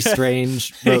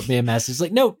strange wrote me a message.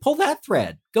 Like, no, pull that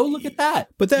thread. Go look at that.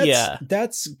 But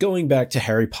that's going back to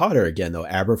Harry Potter again, though.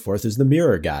 Aberforth is the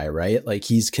mirror guy, right? Like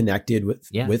he's connected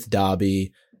with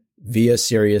Dobby via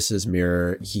Sirius's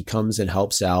mirror. He comes and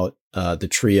helps out the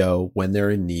trio when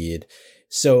they're in need.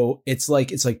 So it's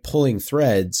like pulling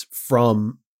threads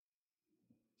from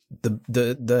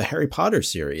the Harry Potter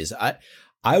series.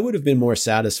 I would have been more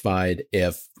satisfied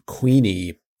if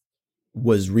Queenie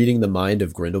was reading the mind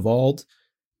of Grindelwald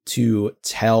to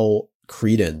tell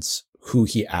Credence who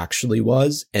he actually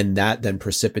was, and that then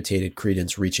precipitated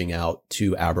Credence reaching out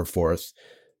to Aberforth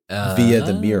via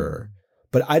the mirror.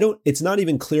 But it's not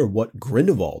even clear what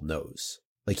Grindelwald knows.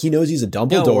 Like he knows he's a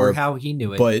Dumbledore. No, or how he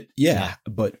knew it. But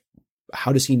but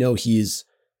how does he know he's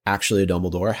actually a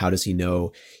Dumbledore? How does he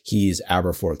know he's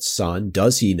Aberforth's son?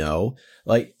 Does he know?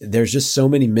 Like, there's just so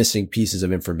many missing pieces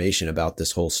of information about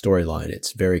this whole storyline.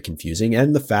 It's very confusing.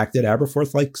 And the fact that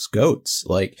Aberforth likes goats,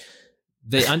 like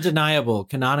the undeniable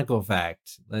canonical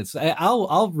fact.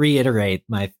 I'll reiterate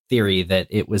my theory that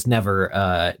it was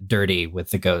never dirty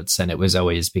with the goats, and it was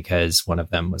always because one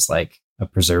of them was like a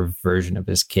preserved version of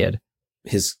his kid.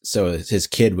 His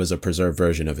kid was a preserved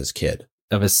version of his kid.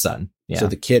 Of his son. Yeah. So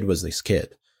the kid was his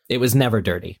kid. It was never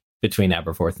dirty between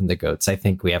Aberforth and the goats. I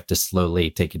think we have to slowly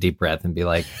take a deep breath and be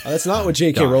like, that's not what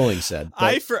J.K. Rowling said.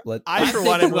 I for one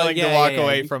am willing to walk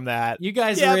away from that. You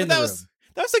guys were in the room.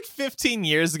 That was like 15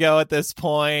 years ago at this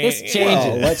point. It's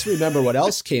changing. Well, let's remember what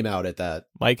else came out at that.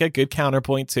 Mike, a good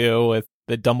counterpoint too with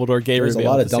the Dumbledore gay reveal. There's a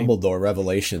lot of Dumbledore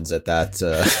revelations at that.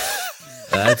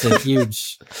 That's a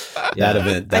huge that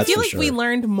event. That's I feel like we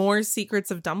learned more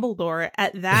secrets of Dumbledore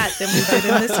at that than we did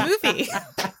in this movie.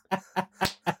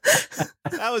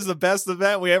 That was the best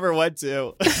event we ever went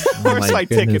to. Where's my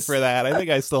ticket for that? I think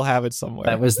I still have it somewhere.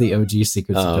 That was the OG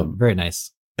secrets of Dumbledore. Very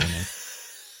nice.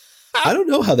 I don't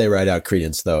know how they write out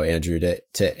Credence, though, Andrew,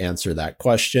 to answer that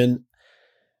question.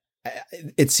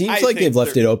 It seems like they've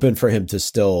left it open for him to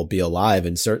still be alive.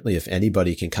 And certainly if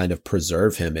anybody can kind of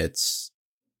preserve him, it's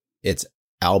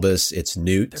Albus, it's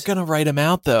Newt. They're going to write him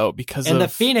out, though, because the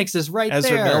Phoenix is right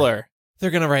Ezra there. Miller. They're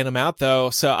going to write him out,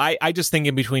 though. So I just think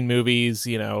in between movies,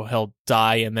 he'll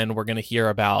die, and then we're going to hear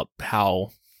about how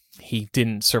he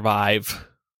didn't survive.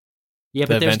 Yeah,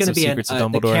 but there's going to be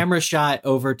the camera shot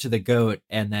over to the goat,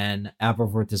 and then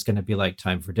Aberforth is going to be like,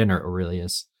 time for dinner,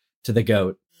 Aurelius, to the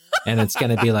goat. And it's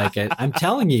going to be like, I'm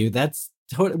telling you,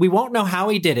 we won't know how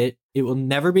he did it. It will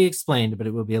never be explained, but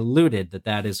it will be alluded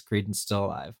that is Credence still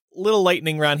alive. Little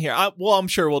lightning round here. I'm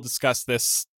sure we'll discuss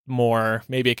this more.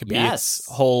 Maybe it could be its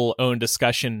whole own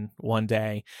discussion one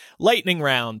day. Lightning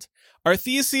round. Are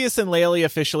Theseus and Layli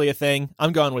officially a thing?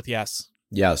 I'm going with yes.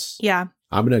 Yes. Yeah.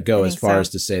 I'm going to go as far as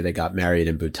to say they got married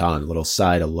in Bhutan. A little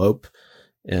side elope.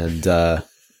 And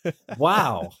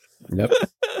wow. Yep.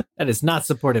 That is not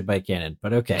supported by canon,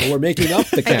 but okay. Well, we're making up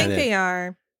the canon. I think they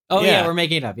are. Oh, yeah, we're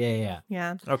making it up.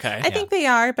 Yeah. Okay. I think they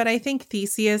are, but I think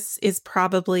Theseus is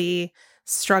probably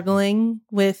struggling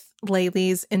with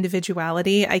Layli's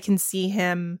individuality. I can see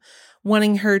him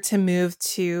wanting her to move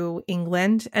to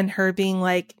England and her being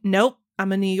like, nope,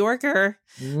 I'm a New Yorker.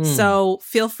 So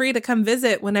feel free to come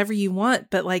visit whenever you want.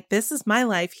 But like, this is my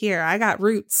life here. I got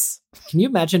roots. Can you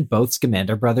imagine both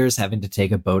Scamander brothers having to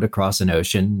take a boat across an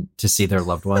ocean to see their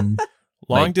loved one?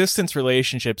 Long distance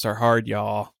relationships are hard,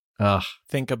 y'all.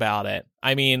 Think about it.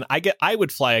 I mean, I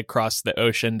would fly across the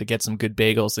ocean to get some good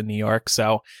bagels in New York.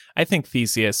 So I think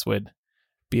Theseus would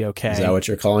be okay. Is that what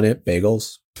you're calling it?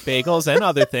 Bagels? Bagels and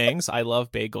other things. I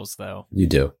love bagels, though. You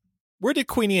do. Where did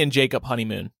Queenie and Jacob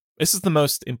honeymoon? This is the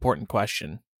most important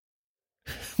question.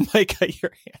 Micah,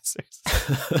 your answers.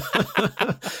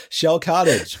 Shell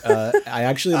Cottage. I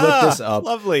actually looked this up.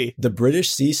 Lovely. The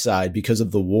British seaside, because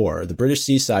of the war, the British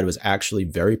seaside was actually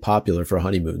very popular for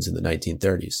honeymoons in the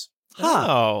 1930s.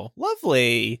 Oh,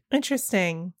 lovely.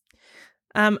 Interesting.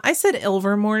 I said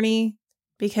Ilvermorny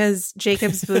because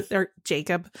Jacob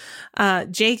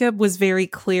was very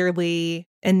clearly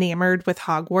enamored with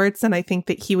Hogwarts, and I think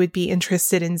that he would be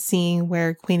interested in seeing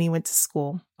where Queenie went to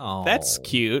school. Oh, That's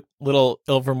cute. Little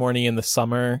Ilvermorny in the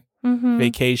summer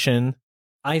vacation.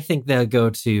 I think they'll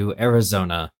go to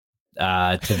Arizona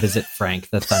to visit Frank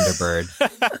the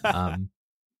Thunderbird.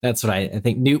 That's what I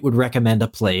think. Newt would recommend a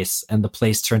place, and the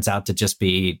place turns out to just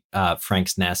be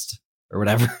Frank's nest or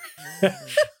whatever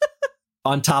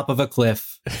on top of a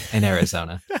cliff in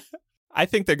Arizona. I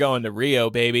think they're going to Rio,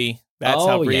 baby. That's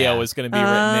how Rio is going to be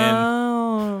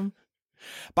written in.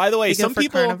 By the way, some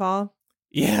people Carnival.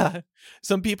 Yeah.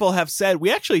 Some people have said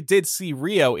we actually did see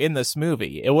Rio in this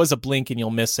movie. It was a blink and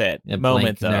you'll miss it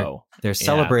moment, though. They're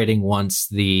celebrating once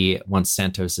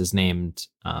Santos is named.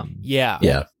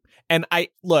 Yeah. And I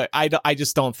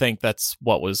just don't think that's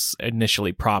what was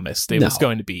initially promised. It was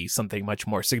going to be something much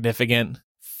more significant.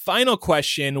 Final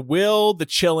question. Will the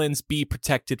Chillins be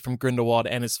protected from Grindelwald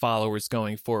and his followers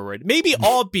going forward? Maybe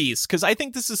all beasts, because I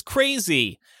think this is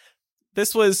crazy.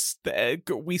 This was,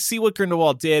 we see what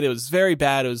Grindelwald did. It was very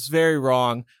bad. It was very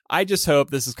wrong. I just hope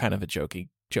this is kind of a jokey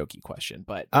question,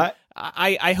 but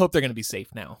I hope they're going to be safe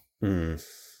now.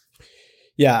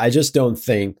 Yeah, I just don't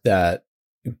think that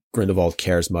Grindelwald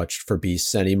cares much for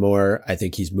beasts anymore. I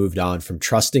think he's moved on from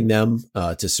trusting them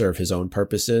to serve his own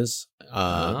purposes.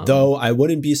 Though I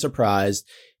wouldn't be surprised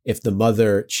if the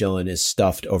mother Chillin is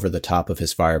stuffed over the top of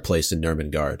his fireplace in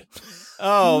Nurmengard.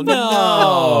 Oh,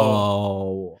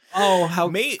 no. Oh, how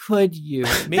could you?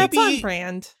 That's on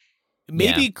brand.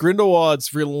 Maybe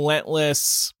Grindelwald's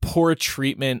relentless, poor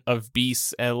treatment of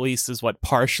beasts at least is what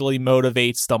partially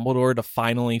motivates Dumbledore to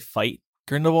finally fight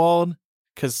Grindelwald.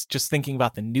 Because just thinking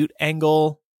about the Newt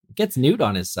angle. Gets Newt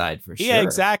on his side for sure. Yeah,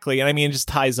 exactly. And I mean, it just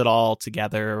ties it all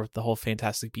together with the whole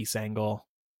Fantastic Beasts angle.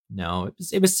 No,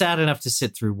 it was sad enough to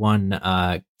sit through one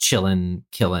Chillin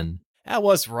killing. That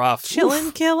was rough.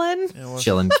 Chillin killing?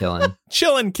 Chillin killing.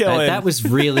 Chillin killing. That was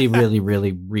really, really,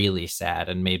 really, really sad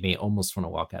and made me almost want to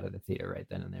walk out of the theater right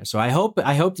then and there. So I hope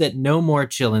that no more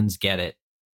Chillins get it.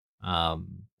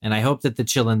 And I hope that the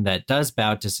Chillin that does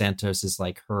bow to Santos is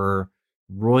like her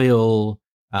royal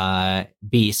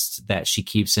beast that she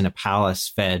keeps in a palace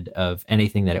fed of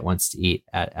anything that it wants to eat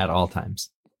at all times.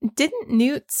 Didn't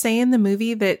Newt say in the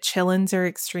movie that Chillins are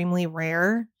extremely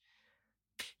rare?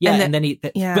 Yeah, and then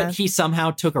but he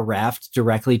somehow took a raft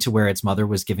directly to where its mother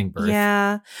was giving birth.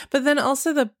 Yeah, but then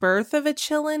also the birth of a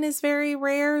Chillin is very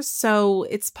rare, so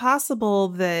it's possible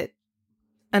that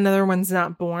another one's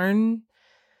not born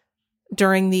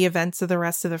during the events of the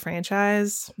rest of the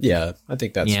franchise. Yeah, I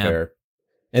think that's fair.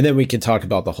 And then we can talk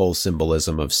about the whole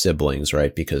symbolism of siblings,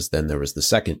 right? Because then there was the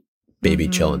second baby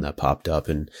Chillin that popped up.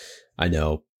 And I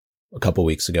know a couple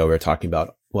weeks ago we were talking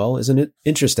about, well, isn't it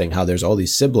interesting how there's all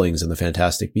these siblings in the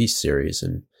Fantastic Beasts series?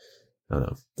 And I don't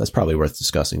know, that's probably worth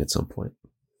discussing at some point.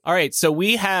 All right, so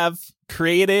we have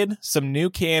created some new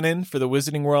canon for the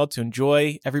Wizarding World to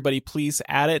enjoy. Everybody, please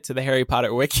add it to the Harry Potter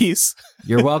wikis.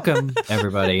 You're welcome,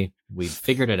 everybody. We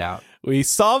figured it out. We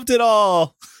solved it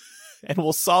all. And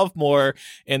we'll solve more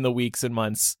in the weeks and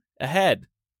months ahead.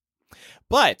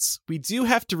 But we do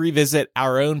have to revisit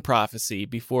our own prophecy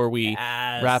before we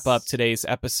wrap up today's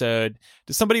episode.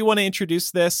 Does somebody want to introduce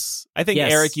this? I think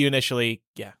Eric, you initially.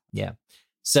 Yeah.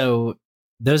 So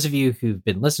those of you who've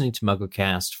been listening to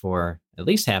MuggleCast for at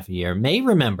least half a year may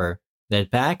remember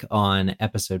that back on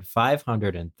episode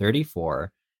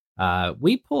 534,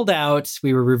 we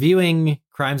were reviewing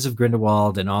Crimes of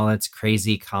Grindelwald and all its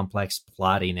crazy, complex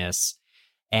plottiness,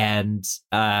 and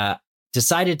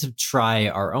decided to try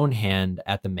our own hand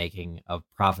at the making of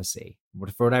prophecy.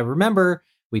 For what I remember,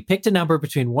 we picked a number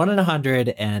between 1 and 100,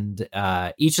 and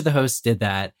each of the hosts did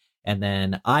that, and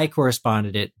then I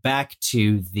corresponded it back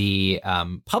to the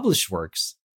published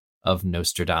works of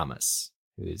Nostradamus,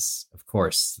 who is, of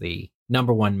course, the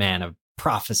number one man of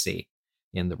prophecy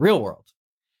in the real world.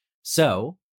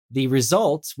 So the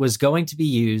result was going to be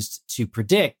used to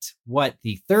predict what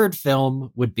the third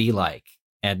film would be like.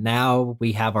 And now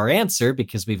we have our answer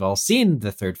because we've all seen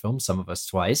the third film, some of us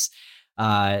twice.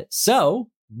 So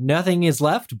nothing is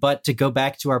left but to go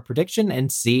back to our prediction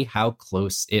and see how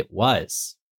close it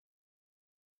was.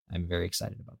 I'm very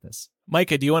excited about this.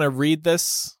 Micah, do you want to read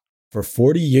this? For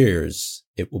 40 years,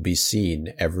 it will be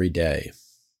seen every day.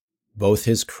 Both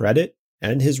his credit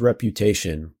and his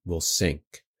reputation will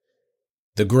sink.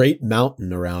 The great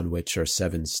mountain around which are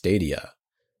 7 stadia,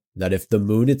 that if the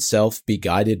moon itself be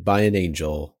guided by an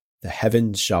angel, the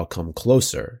heavens shall come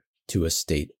closer to a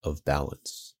state of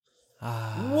balance.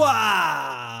 Wow!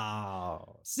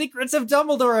 Secrets of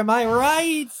Dumbledore, am I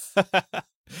right?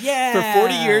 Yeah! For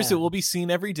 40 years, it will be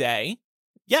seen every day.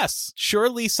 Yes,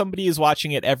 surely somebody is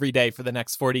watching it every day for the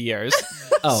next 40 years.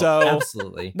 Oh, So,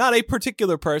 absolutely. not a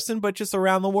particular person, but just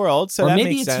around the world. So Or that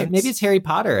maybe makes sense. maybe it's Harry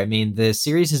Potter. I mean, the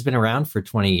series has been around for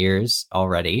 20 years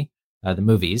already, the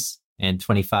movies, and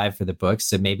 25 for the books.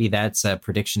 So maybe that's a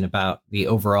prediction about the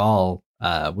overall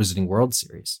Wizarding World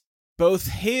series. Both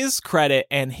his credit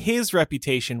and his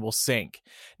reputation will sink.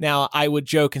 Now, I would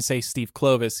joke and say Steve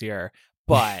Clovis here,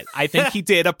 but I think he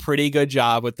did a pretty good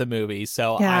job with the movie,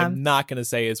 so Yeah. I'm not going to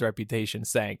say his reputation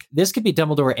sank. This could be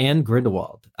Dumbledore and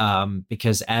Grindelwald,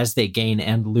 because as they gain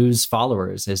and lose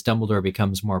followers, as Dumbledore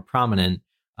becomes more prominent,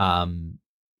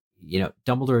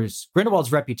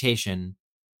 Grindelwald's reputation,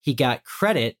 he got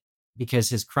credit because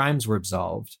his crimes were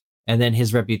absolved, and then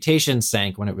his reputation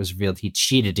sank when it was revealed he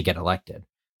cheated to get elected.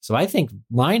 So I think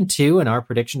line 2 in our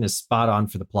prediction is spot on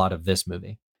for the plot of this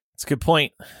movie. That's a good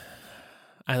point.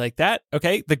 I like that.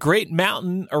 Okay, the great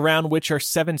mountain around which are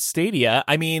 7 stadia.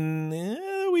 I mean,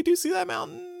 we do see that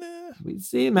mountain. We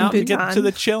see him out To get to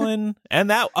the chillin'. And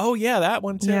that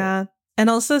one too. Yeah. And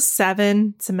also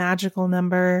 7, it's a magical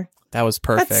number. That was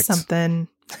perfect. That's something.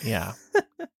 Yeah.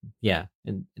 Yeah.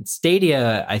 And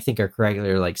Stadia, I think, are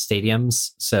regular like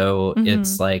stadiums. So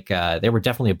it's like there were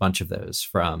definitely a bunch of those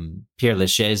from Pierre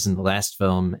Lachaise in the last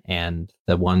film and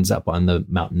the ones up on the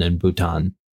mountain in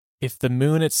Bhutan. If the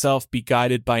moon itself be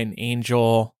guided by an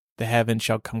angel, the heaven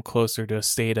shall come closer to a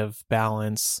state of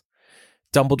balance.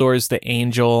 Dumbledore is the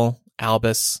angel,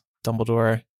 Albus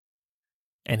Dumbledore,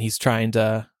 and he's trying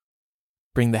to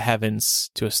bring the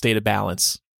heavens to a state of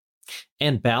balance.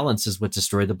 And balance is what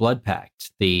destroyed the Blood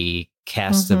Pact. The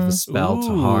cast of the spell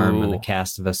to harm and the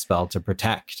cast of a spell to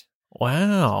protect.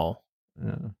 Wow.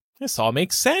 This all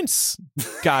makes sense.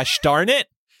 Gosh darn it.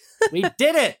 We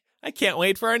did it. I can't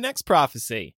wait for our next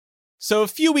prophecy. So a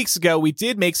few weeks ago, we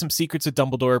did make some Secrets of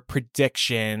Dumbledore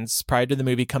predictions prior to the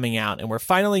movie coming out, and we're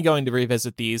finally going to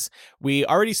revisit these. We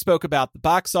already spoke about the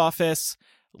box office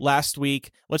last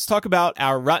week. Let's talk about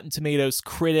our Rotten Tomatoes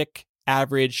critic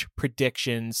average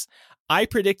predictions. I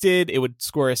predicted it would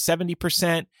score a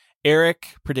 70%. Eric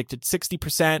predicted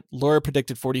 60%. Laura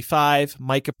predicted 45%.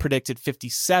 Micah predicted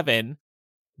 57%.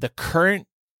 The current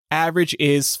average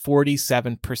is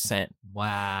 47%.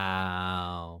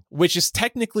 Wow. Which is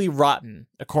technically rotten,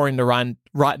 according to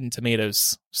Rotten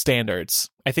Tomatoes standards.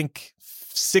 I think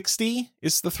 60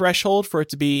 is the threshold for it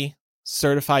to be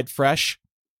certified fresh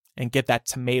and get that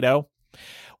tomato.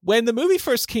 When the movie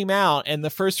first came out and the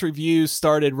first reviews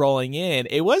started rolling in,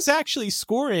 it was actually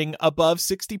scoring above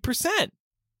 60%.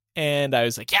 And I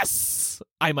was like, yes,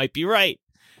 I might be right.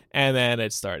 And then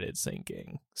it started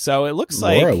sinking. So it looks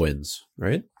like Laura wins,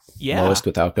 right? Yeah. Lowest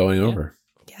without going over.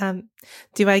 Yeah.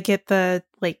 Do I get the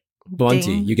Bunty.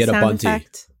 ding You get a sound bunty.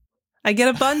 effect? I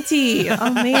get a bunty.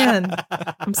 Oh man.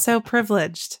 I'm so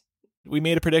privileged. We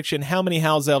made a prediction. How many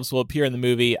house elves will appear in the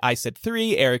movie? I said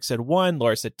 3. Eric said 1.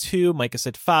 Laura said 2. Micah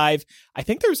said 5. I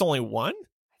think there was only 1. I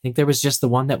think there was just the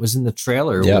one that was in the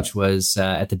trailer, Yep. which was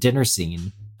at the dinner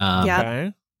scene. Yep.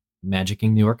 Okay.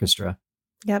 Magicking the orchestra.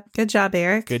 Yep. Good job,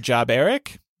 Eric. Good job,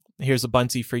 Eric. Here's a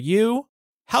bunty for you.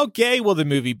 How gay will the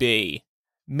movie be?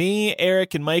 Me,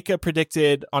 Eric, and Micah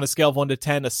predicted on a scale of 1 to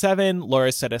 10 a 7.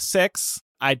 Laura said a 6.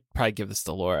 I'd probably give this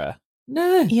to Laura.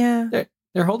 Nah. Yeah.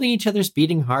 They're holding each other's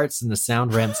beating hearts and the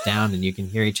sound ramps down and you can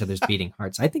hear each other's beating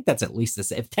hearts. I think that's at least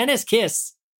a... If 10 is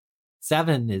kiss,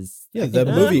 7 is... Yeah, the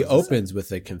movie opens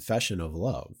with a confession of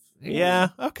love. Yeah,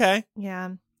 okay.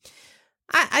 Yeah.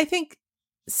 I think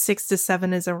 6 to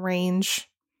 7 is a range.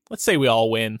 Let's say we all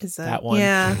win Is a- that one.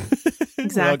 Yeah, We all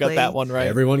exactly. got that one right.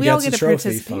 Everyone We all gets get a trophy.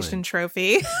 participation Fine.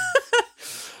 trophy.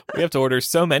 We have to order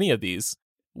so many of these.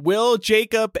 Will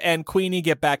Jacob and Queenie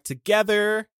get back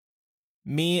together?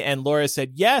 Me and Laura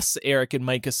said yes. Eric and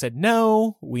Micah said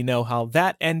no. We know how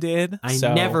that ended. I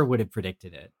so never would have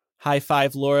predicted it. high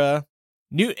five, Laura.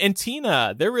 Newt and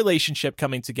Tina, their relationship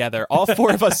coming together. All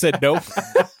 4 of us said nope.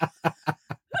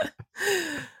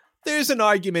 There's an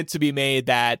argument to be made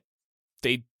that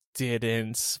they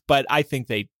didn't, but I think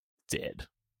they did.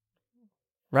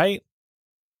 Right?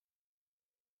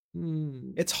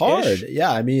 It's hard. Ish.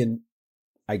 Yeah, I mean,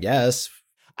 I guess.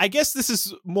 I guess this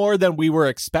is more than we were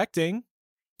expecting.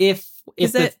 If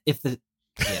Is there's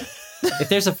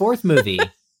a 4th movie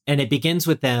and it begins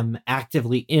with them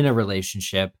actively in a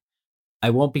relationship, I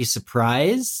won't be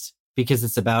surprised because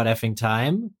it's about effing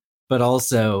time, but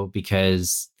also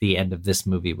because the end of this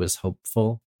movie was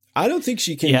hopeful. I don't think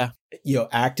she can,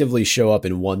 actively show up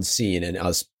in one scene and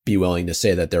us be willing to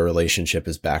say that their relationship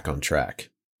is back on track.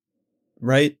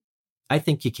 Right? I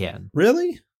think you can.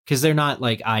 Really? Because they're not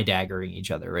like eye daggering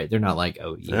each other, right? They're not like,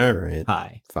 oh, yeah, All right.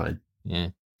 hi. Fine. Yeah.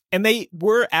 And they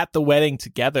were at the wedding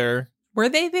together Were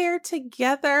they there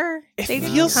together? It They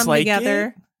didn't feels come like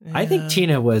together. it. I think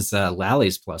Tina was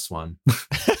Lally's +1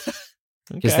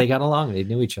 because they got along. They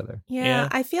knew each other. Yeah,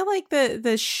 I feel like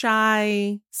the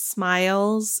shy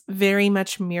smiles very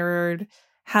much mirrored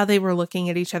how they were looking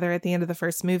at each other at the end of the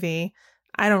first movie.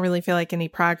 I don't really feel like any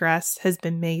progress has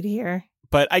been made here.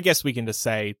 But I guess we can just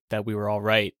say that we were all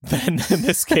right. Then in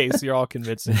this case, you're all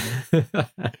convincing me.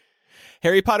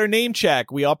 Harry Potter name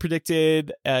check. We all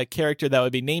predicted a character that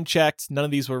would be name checked. None of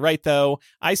these were right, though.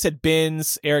 I said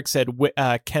Bins. Eric said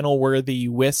Kennel-worthy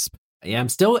Wisp. Yeah, I'm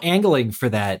still angling for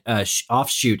that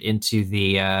offshoot into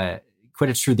the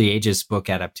Quidditch Through the Ages book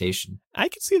adaptation I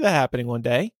could see that happening one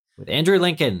day. with Andrew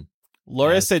Lincoln.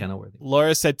 Laura as said Kennel-worthy.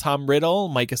 Laura said Tom Riddle.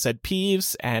 Micah said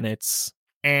Peeves, and it's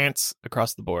ants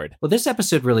across the board. Well, this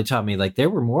episode really taught me like there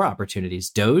were more opportunities.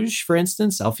 Doge, for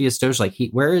instance, Alpheus Doge, like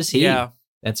where is he? Yeah.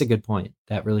 That's a good point.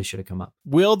 That really should have come up.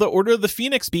 Will the Order of the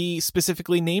Phoenix be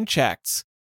specifically name checked?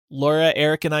 Laura,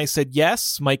 Eric, and I said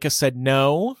yes. Micah said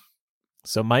no.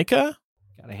 So Micah,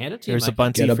 Gotta hand it to you. here's a Mike.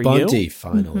 bunty Get a for bunty, you.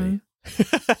 finally.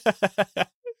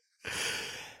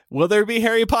 Will there be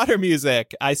Harry Potter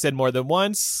music? I said more than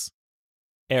once.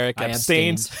 Eric I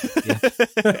abstains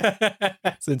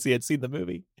since he had seen the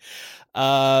movie.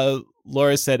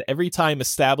 Laura said every time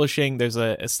there's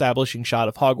a establishing shot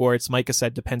of Hogwarts. Micah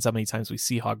said depends how many times we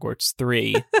see Hogwarts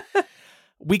 3.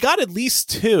 We got at least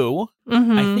 2.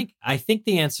 Mhm. I think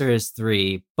the answer is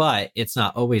 3, but it's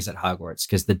not always at Hogwarts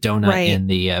because the donut Right. in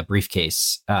the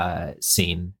briefcase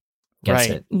scene gets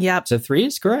Right. it. Yep. So 3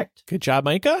 is correct. Good job,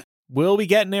 Micah. Will we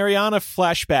get an Ariana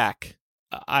flashback?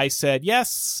 I said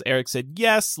yes. Eric said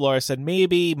yes. Laura said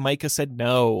maybe. Micah said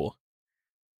no.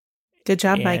 Good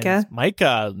job, And Micah.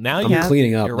 Micah, now I'm Yeah.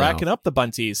 cleaning up you're now. racking up the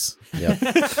bunties. Yep.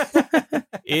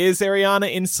 Is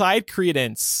Ariana inside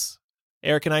Credence?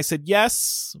 Eric and I said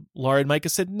yes. Laura and Micah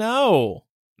said no.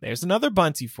 There's another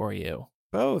bunty for you.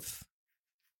 Both.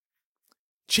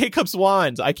 Jacob's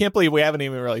wand. I can't believe we haven't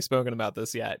even really spoken about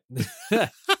this yet.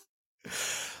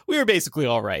 We were basically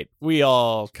all right. We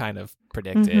all kind of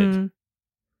predicted. Mhm.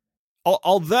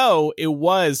 Although it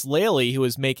was Laley who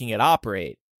was making it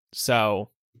operate.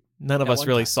 So none of At us one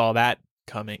really time. saw that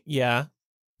coming. Yeah.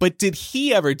 But did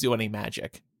he ever do any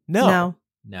magic? No. No.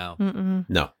 No. Mm-mm.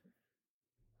 No.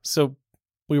 So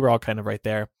we were all kind of right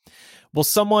there. Will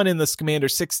someone in the Scamander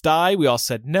 6 die? We all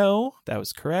said no. That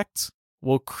was correct.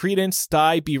 Will Credence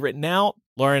die be written out?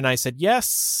 Laura and I said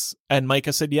yes. And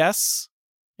Micah said yes.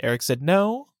 Eric said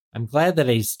no. I'm glad that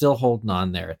he's still holding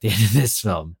on there at the end of this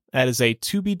film. That is a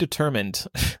to be determined.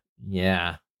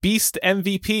 Yeah. Beast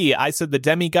MVP. I said the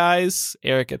Demi guys.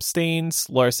 Eric abstains.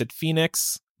 Laura said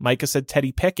Phoenix. Micah said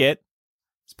Teddy Pickett.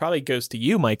 This probably goes to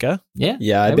you, Micah. Yeah.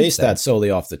 Yeah, I would based say. that solely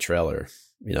off the trailer,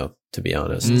 to be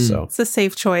honest. Mm. So, It's a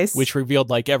safe choice. Which revealed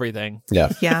like everything.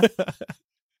 yeah. Yeah.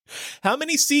 How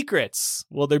many secrets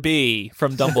will there be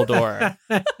from Dumbledore?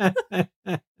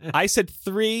 I said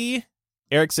 3.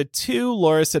 Eric said 2.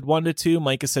 Laura said 1 to 2.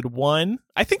 Micah said 1.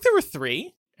 I think there were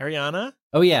 3. Ariana?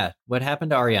 Oh, yeah. What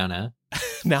happened to Ariana?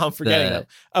 Now I'm forgetting The- them.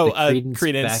 Oh, the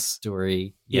Credence.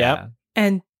 backstory. Yep. Yeah.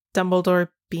 And Dumbledore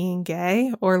being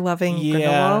gay or loving Yeah.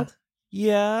 Grindelwald.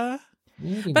 Yeah.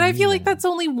 But I feel like that's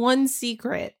only one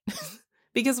secret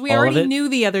because we All of already it? knew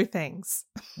the other things.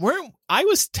 I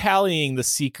was tallying the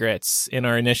secrets in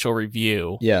our initial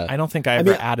review. Yeah. I don't think I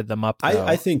ever mean, added them up, though.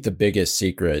 I think the biggest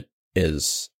secret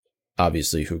is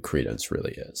obviously who Credence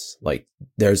really is. Like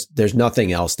there's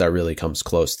nothing else that really comes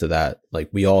close to that. Like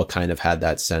we all kind of had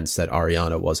that sense that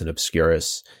Ariana was an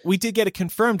Obscurus. We did get it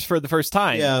confirmed for the first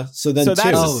time. Yeah. So then So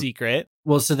that's a Oh. secret.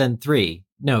 Well, so then 3.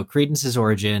 No, Credence's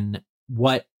origin,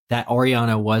 what that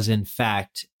Ariana was in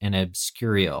fact an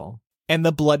Obscurial. And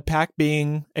the blood pack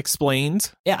being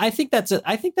explained. Yeah, I think that's it.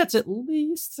 I think that's at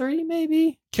least 3,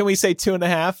 maybe. Can we say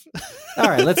 2.5? All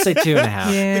right, let's say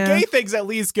 2.5 Yeah. The gay thing's at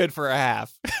least good for a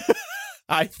half.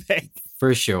 I think.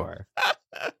 for sure.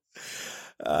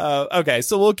 Okay,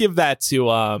 so we'll give that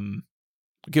to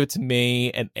give it to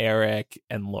me and Eric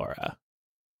and Laura.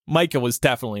 Micah was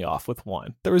definitely off with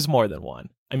 1. There was more than 1.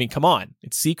 I mean, come on.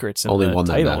 It's secrets and Only the one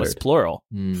that title is mattered. plural.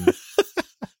 Hmm.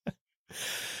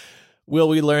 Will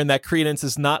we learn that Credence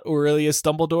is not Aurelius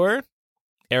Dumbledore?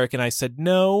 Eric and I said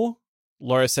no.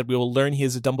 Laura said we will learn he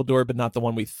is a Dumbledore, but not the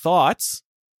one we thought.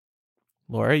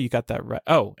 Laura, you got that right.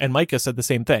 Oh, and Micah said the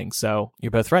same thing, so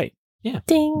you're both right.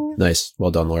 Ding. Nice.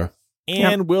 Well done, Laura.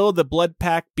 And will the blood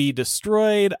pack be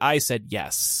destroyed? I said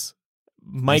yes.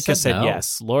 Micah said said no.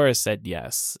 yes. Laura said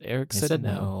yes. Eric I said, said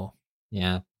no. no.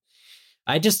 Yeah.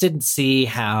 I just didn't see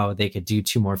how they could do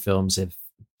 2 more films if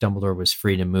Dumbledore was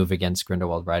free to move against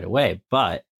Grindelwald right away.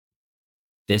 But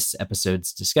this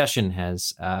episode's discussion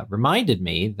has reminded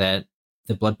me that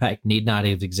the blood pact need not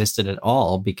have existed at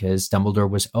all because Dumbledore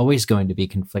was always going to be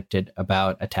conflicted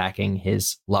about attacking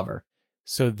his lover.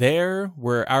 So there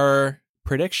were our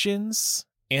predictions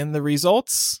and the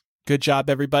results. Good job,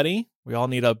 everybody. We all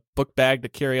need a book bag to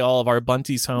carry all of our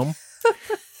bunties home.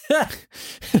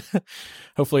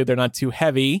 Hopefully they're not too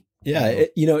heavy. Yeah,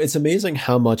 it's amazing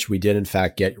how much we did in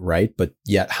fact get right, but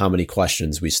yet how many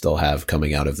questions we still have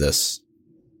coming out of this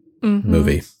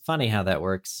movie. Funny how that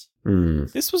works.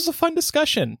 This was a fun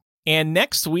discussion. And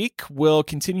next week, we'll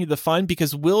continue the fun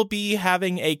because we'll be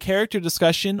having a character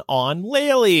discussion on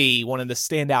Laylee, one of the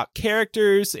standout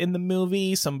characters in the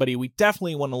movie, somebody we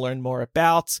definitely want to learn more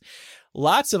about.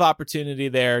 Lots of opportunity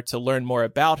there to learn more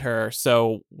about her,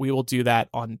 so we will do that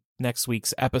on next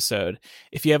week's episode.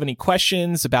 If you have any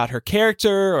questions about her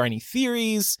character or any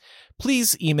theories,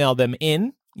 please email them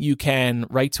in. You can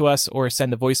write to us or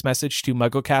send a voice message to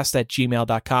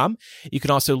mugglecast@gmail.com. You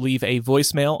can also leave a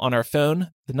voicemail on our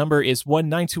phone. The number is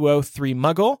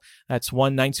 1-920-3-MUGGLE. That's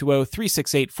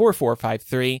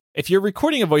 1-920-368-4453. If you're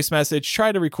recording a voice message,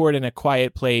 try to record in a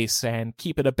quiet place and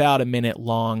keep it about a minute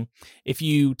long. If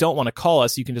you don't want to call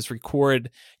us, you can just record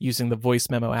using the voice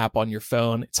memo app on your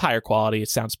phone. It's higher quality. It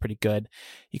sounds pretty good.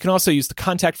 You can also use the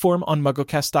contact form on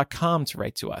mugglecast.com to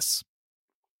write to us.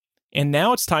 And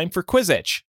now it's time for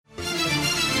Quizzitch.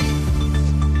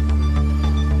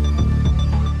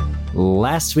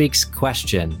 Last week's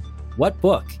question. What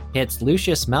book hits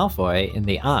Lucius Malfoy in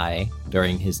the eye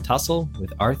during his tussle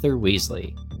with Arthur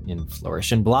Weasley in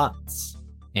Flourish and Blots?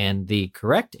 And the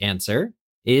correct answer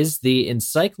is the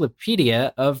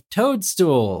Encyclopedia of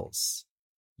Toadstools.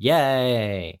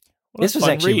 Yay! This was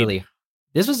actually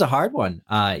this was a hard one.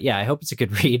 Yeah, I hope it's a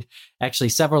good read. Actually,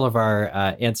 several of our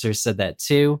answers said that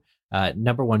too.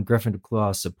 Number one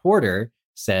Gryffindor supporter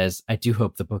says, I do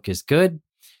hope the book is good.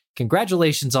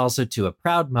 Congratulations also to a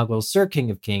proud muggle, Sir King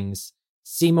of Kings,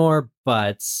 Seymour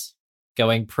Butts,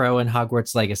 going pro in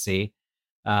Hogwarts Legacy,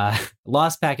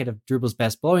 Lost Packet of Drooble's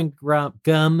Best Blowing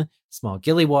Gum, Small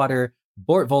Gilly Water,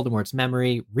 Bort Voldemort's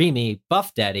Memory, Remy,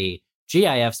 Buff Daddy,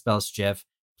 GIF Spellschiff.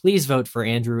 Please vote for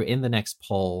Andrew in the next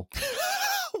poll.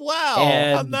 Wow,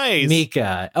 and how nice.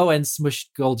 Mika. Oh, and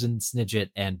Smush Golden Snidget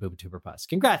and Boobatuber Puss.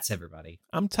 Congrats, everybody.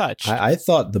 I'm touched. I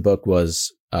thought the book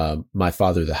was My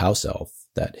Father the House Elf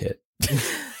that hit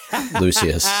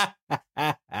Lucius.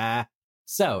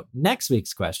 So, next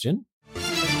week's question.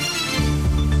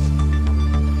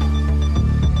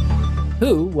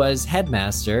 Who was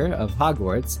headmaster of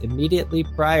Hogwarts immediately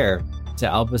prior to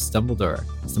Albus Dumbledore?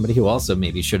 Somebody who also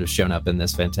maybe should have shown up in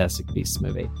this Fantastic Beasts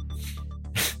movie.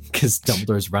 Because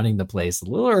Dumbledore's running the place a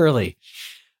little early.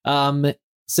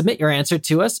 Submit your answer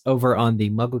to us over on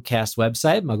the MuggleCast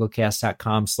website,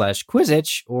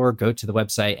 mugglecast.com/Quizzitch, or go to the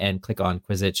website and click on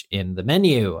Quizzitch in the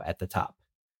menu at the top.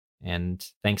 And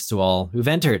thanks to all who've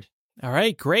entered. All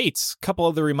right, great. Couple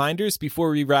of the reminders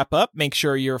before we wrap up. Make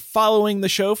sure you're following the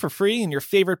show for free in your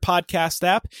favorite podcast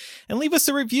app and leave us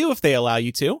a review if they allow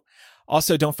you to.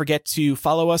 Also, don't forget to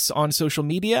follow us on social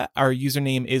media. Our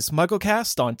username is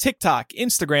MuggleCast on TikTok,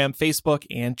 Instagram, Facebook,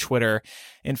 and Twitter.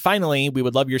 And finally, we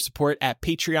would love your support at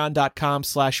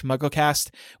patreon.com/MuggleCast.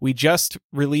 We just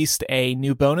released a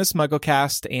new bonus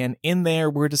MuggleCast, and in there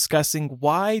we're discussing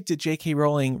why did J.K.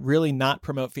 Rowling really not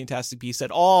promote Fantastic Beasts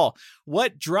at all?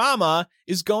 What drama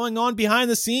is going on behind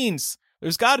the scenes?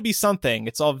 There's got to be something.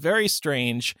 It's all very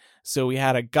strange. So we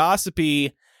had a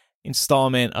gossipy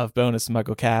installment of bonus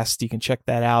MuggleCast. You can check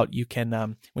that out. You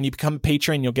can, when you become a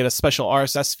patron, you'll get a special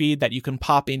RSS feed that you can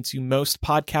pop into most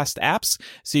podcast apps.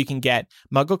 So you can get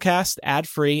MuggleCast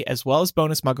ad-free as well as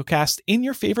bonus MuggleCast in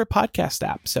your favorite podcast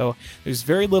app. So there's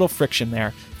very little friction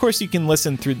there. Of course, you can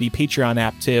listen through the Patreon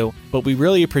app too, but we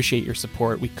really appreciate your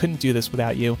support. We couldn't do this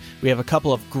without you. We have a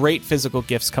couple of great physical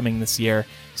gifts coming this year,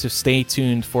 so stay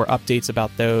tuned for updates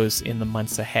about those in the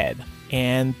months ahead.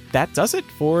 And that does it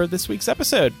for this week's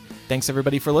episode. Thanks,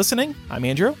 everybody, for listening. I'm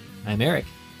Andrew. I'm Eric.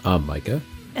 I'm Micah.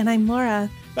 And I'm Laura.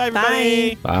 Bye,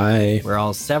 everybody. Bye. We're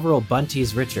all several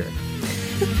bunties richer.